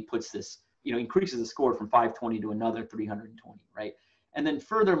immediately puts this, increases the score from 520 to another 320, right? And then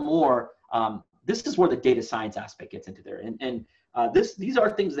furthermore, this is where the data science aspect gets into there. And these are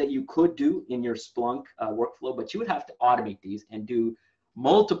things that you could do in your Splunk workflow, but you would have to automate these and do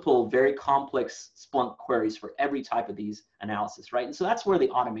multiple very complex Splunk queries for every type of these analysis, right? And so that's where the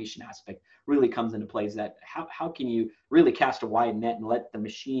automation aspect really comes into play, is that how can you really cast a wide net and let the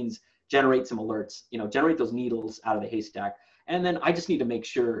machines generate some alerts, generate those needles out of the haystack. And then I just need to make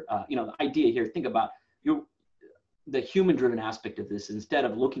sure, the idea here, think about the human-driven aspect of this. Instead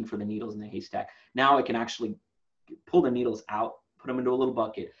of looking for the needles in the haystack, now I can actually pull the needles out, put them into a little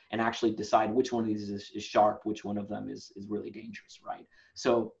bucket, and actually decide which one of these is sharp, which one of them is really dangerous, right?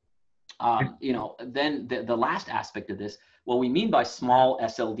 So, then the last aspect of this, what we mean by small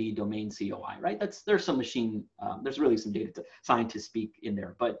SLD domain COI, right? There's some machine, there's really some data scientists speak in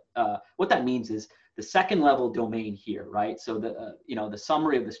there, but what that means is the second level domain here, right? So the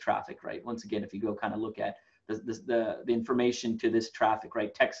summary of this traffic, right? Once again, if you go kind of look at the information to this traffic,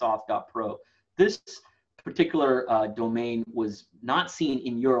 right? techsoft.pro, this particular domain was not seen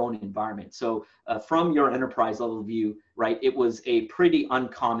in your own environment. So from your enterprise level view, right, it was a pretty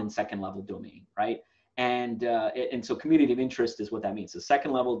uncommon second level domain, right? And so community of interest is what that means. So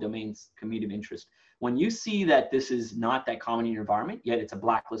second level domains, community of interest. When you see that this is not that common in your environment, yet it's a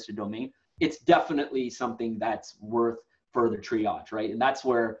blacklisted domain, it's definitely something that's worth further triage, right? And that's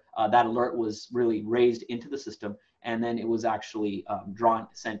where that alert was really raised into the system, and then it was actually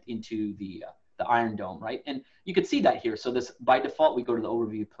sent into the Iron Dome, right? And you could see that here. So this, by default, we go to the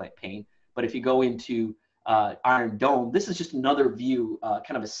overview pane, but if you go into Iron Dome, this is just another view,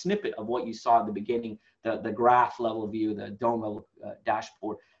 kind of a snippet of what you saw at the beginning, the graph level view, the dome level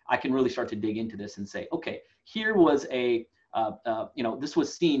dashboard. I can really start to dig into this and say, okay, here was this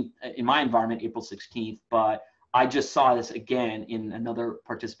was seen in my environment April 16th, but I just saw this again in another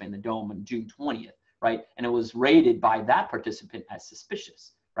participant in the dome on June 20th, right? And it was rated by that participant as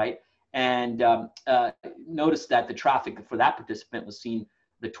suspicious, right? And notice that the traffic for that participant was seen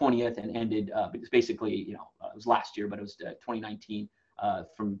the 20th and ended, because basically, it was last year, but it was 2019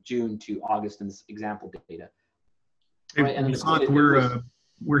 from June to August in this example data. Hey, right? And then Vasant,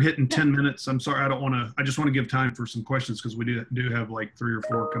 we're hitting 10 minutes. I'm sorry, I just want to give time for some questions because we do have like 3 or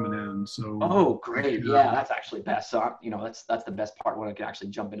 4 coming in. So oh, great. Yeah, that's actually best. So, that's the best part when I can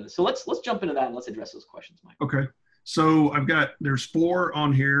actually jump into this. So let's jump into that and let's address those questions, Mike. Okay. So there's 4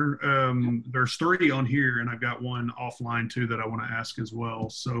 on here. There's 3 on here, and I've got one offline too that I want to ask as well.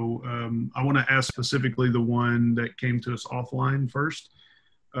 So I want to ask specifically the one that came to us offline first.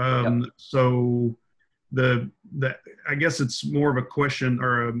 So I guess it's more of a question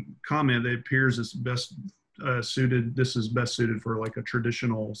or a comment that appears as best suited. This is best suited for like a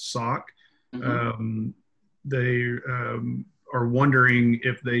traditional SOC. They are wondering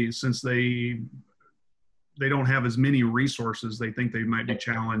if since they don't have as many resources, they think they might be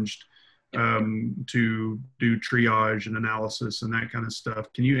challenged to do triage and analysis and that kind of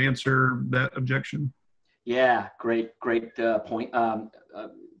stuff. Can you answer that objection? Yeah, great point.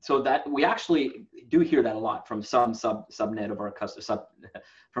 So that we actually do hear that a lot from some subnet of our customers,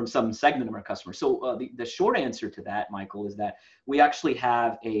 from some segment of our customers. So the short answer to that, Michael, is that we actually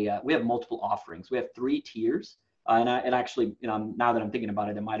have we have multiple offerings. We have 3 tiers, and actually, now that I'm thinking about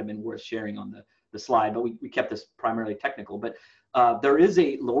it, it might have been worth sharing on the slide, but we kept this primarily technical. But there is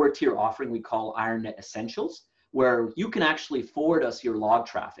a lower tier offering we call IronNet Essentials, where you can actually forward us your log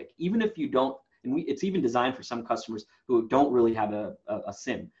traffic, even if you don't. And it's even designed for some customers who don't really have a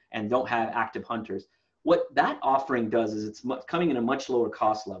SIM and don't have active hunters. What that offering does is it's coming in a much lower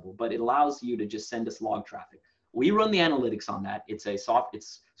cost level, but it allows you to just send us log traffic. We run the analytics on that. It's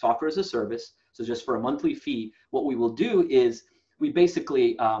software as a service. So just for a monthly fee, what we will do is we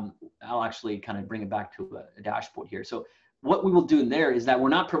basically, I'll actually kind of bring it back to a dashboard here. So what we will do in there is that we're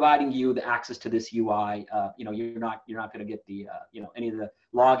not providing you the access to this UI. You're not going to get the any of the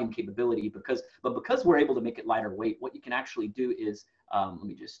login capability because we're able to make it lighter weight. What you can actually do is let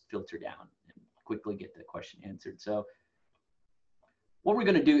me just filter down and quickly get the question answered. So what we're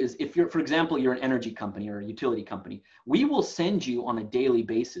going to do is, if you're, for example, you're an energy company or a utility company, we will send you on a daily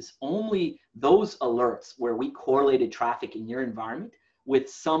basis only those alerts where we correlated traffic in your environment with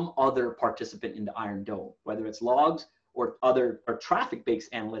some other participant in the Iron Dome, whether it's logs or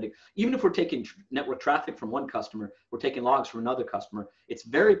traffic-based analytics. Even if we're taking network traffic from one customer, we're taking logs from another customer, it's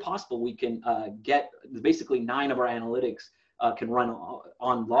very possible we can get basically 9 of our analytics can run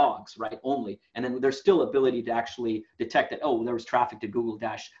on logs, right, only. And then there's still ability to actually detect that, oh, there was traffic to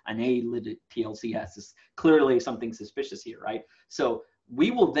Google-analytics TLCS. Is clearly something suspicious here, right? So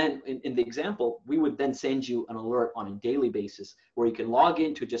we will then, in the example, we would then send you an alert on a daily basis where you can log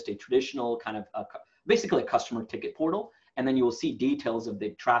into just a traditional kind of basically a customer ticket portal, and then you will see details of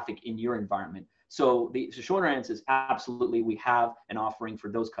the traffic in your environment. So the shorter answer is absolutely, we have an offering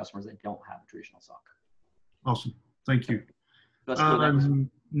for those customers that don't have a traditional SOC. Awesome, thank you.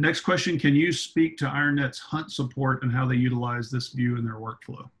 Next question, can you speak to IronNet's hunt support and how they utilize this view in their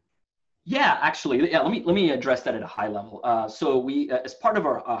workflow? Yeah, actually, yeah, let me address that at a high level. So we, as part of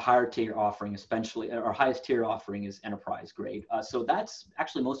our higher tier offering, especially our highest tier offering is enterprise grade. So that's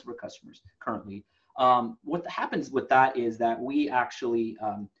actually most of our customers currently. What happens with that is that we actually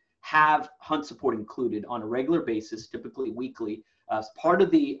have hunt support included on a regular basis, typically weekly. As part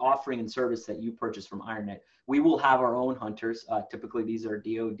of the offering and service that you purchase from IronNet, we will have our own hunters. Typically, these are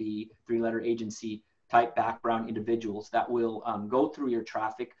DoD, 3-letter agency type background individuals that will go through your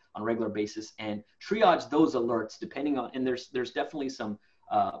traffic on a regular basis and triage those alerts depending on, and there's definitely some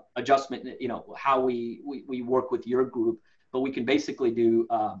adjustment, how we work with your group, but we can basically do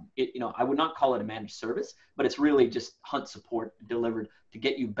I would not call it a managed service, but it's really just hunt support delivered to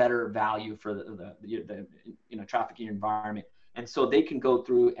get you better value for the traffic in your environment. And so they can go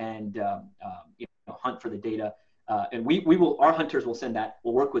through and hunt for the data, and our hunters will send that.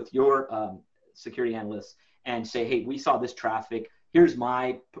 We'll work with your security analysts and say, hey, we saw this traffic. Here's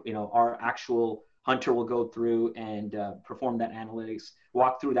our actual hunter will go through and perform that analytics,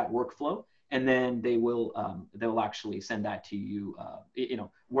 walk through that workflow, and then they'll actually send that to you,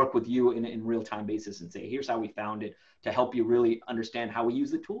 work with you in real-time basis and say, here's how we found it, to help you really understand how we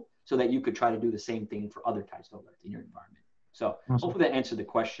use the tool so that you could try to do the same thing for other types of alerts in your environment. So hopefully that answered the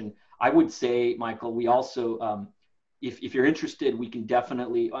question. I would say, Michael, we also, if you're interested, we can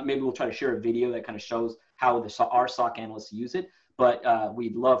definitely, maybe we'll try to share a video that kind of shows how our SOC analysts use it. But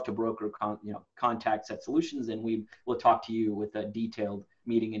we'd love to broker contact Set Solutions, and we'll talk to you with a detailed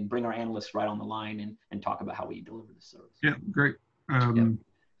meeting and bring our analysts right on the line and talk about how we deliver the service. Yeah, great.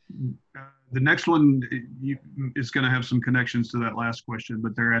 The next one is going to have some connections to that last question,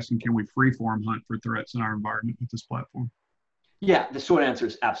 but they're asking, can we freeform hunt for threats in our environment with this platform? Yeah, the short answer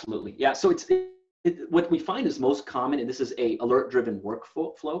is absolutely. Yeah, so what we find is most common, and this is a alert-driven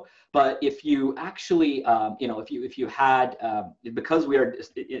workflow. But if you actually, if you had, because we are,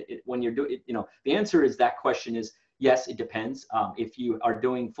 when you're doing, the answer is that question is yes, it depends. If you are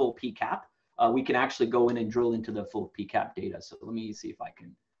doing full PCAP, we can actually go in and drill into the full PCAP data. So let me see if I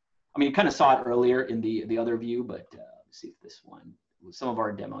can. I mean, you kind of saw it earlier in the other view, but let's see if this one, some of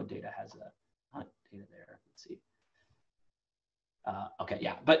our demo data has a hunt data there. Let's see. Okay,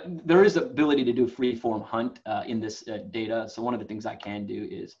 yeah, but there is ability to do free-form hunt in this data. So one of the things I can do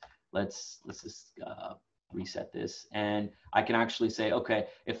is let's just reset this, and I can actually say, okay,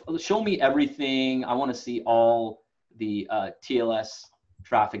 show me everything. I want to see all the TLS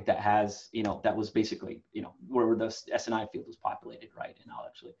traffic that has, that was basically, where the SNI field was populated, right? And I'll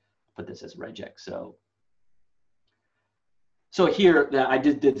actually put this as regex. So here I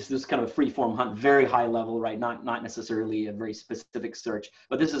did this kind of a free form hunt, very high level, right? Not necessarily a very specific search,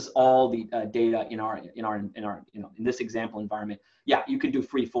 but this is all the data in this example environment. Yeah, you can do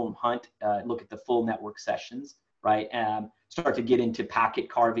free form hunt, look at the full network sessions, right? Start to get into packet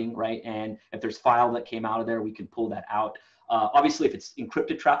carving, right? And if there's file that came out of there, we can pull that out. Obviously, if it's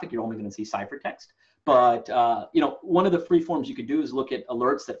encrypted traffic, you're only going to see ciphertext. But one of the free forms you could do is look at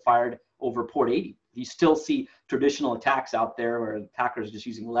alerts that fired over port 80. You still see traditional attacks out there where attackers are just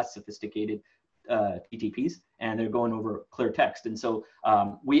using less sophisticated TTPs, and they're going over clear text. And so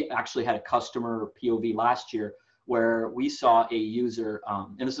we actually had a customer POV last year where we saw a user,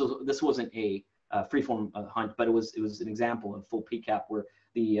 and this wasn't a freeform hunt, but it was an example of full PCAP where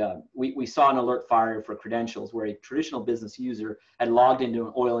we saw an alert fire for credentials where a traditional business user had logged into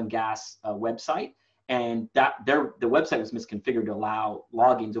an oil and gas website, and the website was misconfigured to allow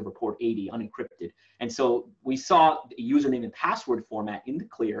logins over port 80 unencrypted. And so we saw a username and password format in the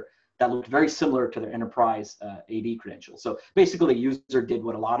clear that looked very similar to their enterprise AD credentials. So basically, the user did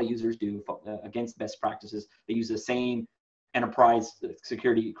what a lot of users do against best practices. They use the same enterprise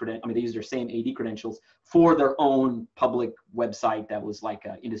security credentials. I mean, they use their same AD credentials for their own public website that was like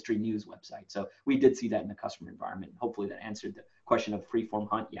an industry news website. So we did see that in the customer environment. Hopefully that answered the question of freeform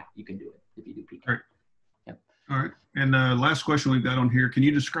hunt. Yeah, you can do it if you do PCAP. All right. Yep. All right. And last question we've got on here. Can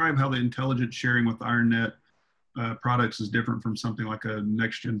you describe how the intelligence sharing with IronNet products is different from something like a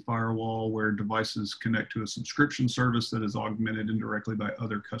next-gen firewall where devices connect to a subscription service that is augmented indirectly by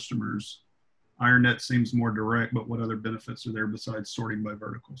other customers? IronNet seems more direct, but what other benefits are there besides sorting by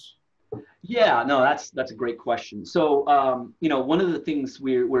verticals? Yeah, no, that's a great question. So, one of the things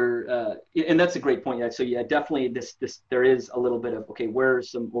and that's a great point. Yeah, so yeah, definitely there is a little bit of, okay,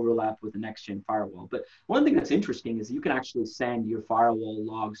 where's some overlap with the next gen firewall? But one thing that's interesting is you can actually send your firewall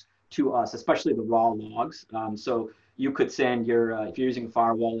logs to us, especially the raw logs. So you could send if you're using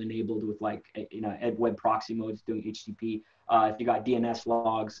firewall enabled with like, Ed web proxy modes doing HTTP, if you got DNS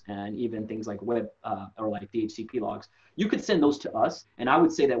logs and even things like web or like DHCP logs, you could send those to us. And I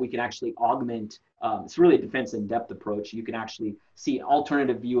would say that we can actually augment, it's really a defense in depth approach. You can actually see an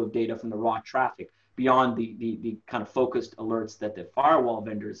alternative view of data from the raw traffic beyond the kind of focused alerts that the firewall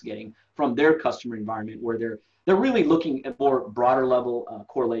vendor is getting from their customer environment, where they're really looking at more broader level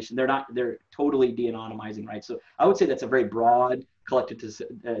correlation. They're totally de-anonymizing, right? So I would say that's a very broad collective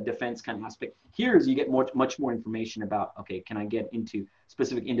defense kind of aspect. Here is you get much more information about, okay, can I get into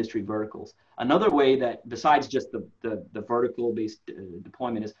specific industry verticals? Another way that besides just the vertical based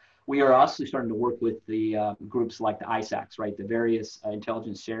deployment is we are also starting to work with the groups like the ISACs, right? The various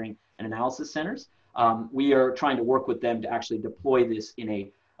intelligence sharing and analysis centers. We are trying to work with them to actually deploy this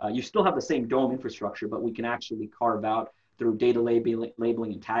in you still have the same DOME infrastructure, but we can actually carve out through data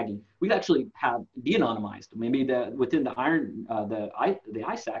labeling and tagging. We'd actually have de-anonymized. Maybe within the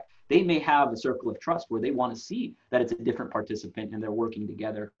ISAC, they may have a circle of trust where they want to see that it's a different participant and they're working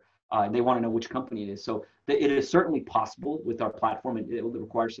together. They want to know which company it is. So it is certainly possible with our platform, and it will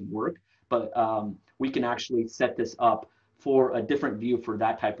require some work, but we can actually set this up for a different view for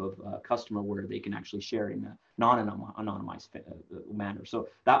that type of customer where they can actually share in a non-anonymized manner. So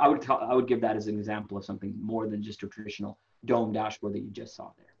that I would give that as an example of something more than just a traditional DOME dashboard that you just saw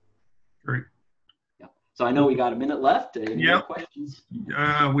there. Great. Yeah. So I know we got a minute left. Any more questions?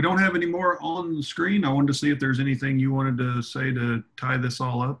 We don't have any more on the screen. I wanted to see if there's anything you wanted to say to tie this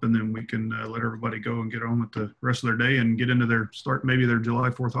all up, and then we can let everybody go and get on with the rest of their day and get into their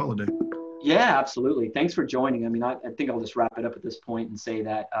July 4th holiday. Yeah, absolutely. Thanks for joining. I mean, I think I'll just wrap it up at this point and say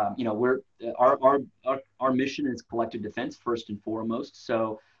that our mission is collective defense first and foremost.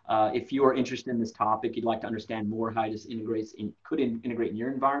 So if you are interested in this topic, you'd like to understand more how this could integrate in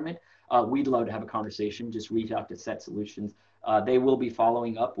your environment, we'd love to have a conversation. Just reach out to Set Solutions. They will be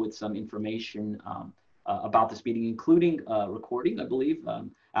following up with some information about this meeting, including recording, I believe.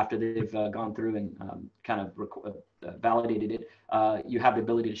 after they've gone through and kind of validated it, you have the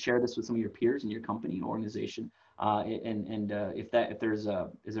ability to share this with some of your peers in your company or organization. If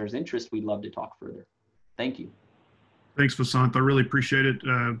there's interest, we'd love to talk further. Thank you. Thanks, Vasant. I really appreciate it.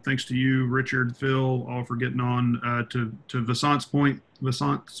 Thanks to you, Richard, Phil, all for getting on. To Vasant's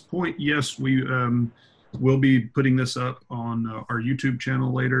point, yes, we will be putting this up on our YouTube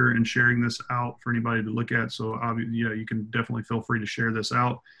channel later and sharing this out for anybody to look at. So yeah, you can definitely feel free to share this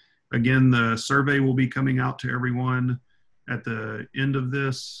out. Again, the survey will be coming out to everyone at the end of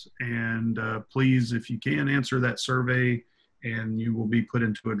this. And please, if you can, answer that survey and you will be put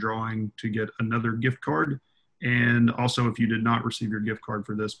into a drawing to get another gift card. And also, if you did not receive your gift card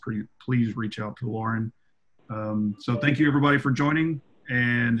for this, please reach out to Lauren. So thank you, everybody, for joining,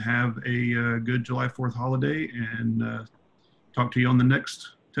 and have a good July 4th holiday, and talk to you on the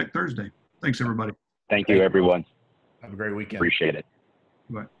next Tech Thursday. Thanks, everybody. Thank you, everyone. Have a great weekend. Appreciate it.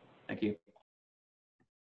 Bye. Thank you.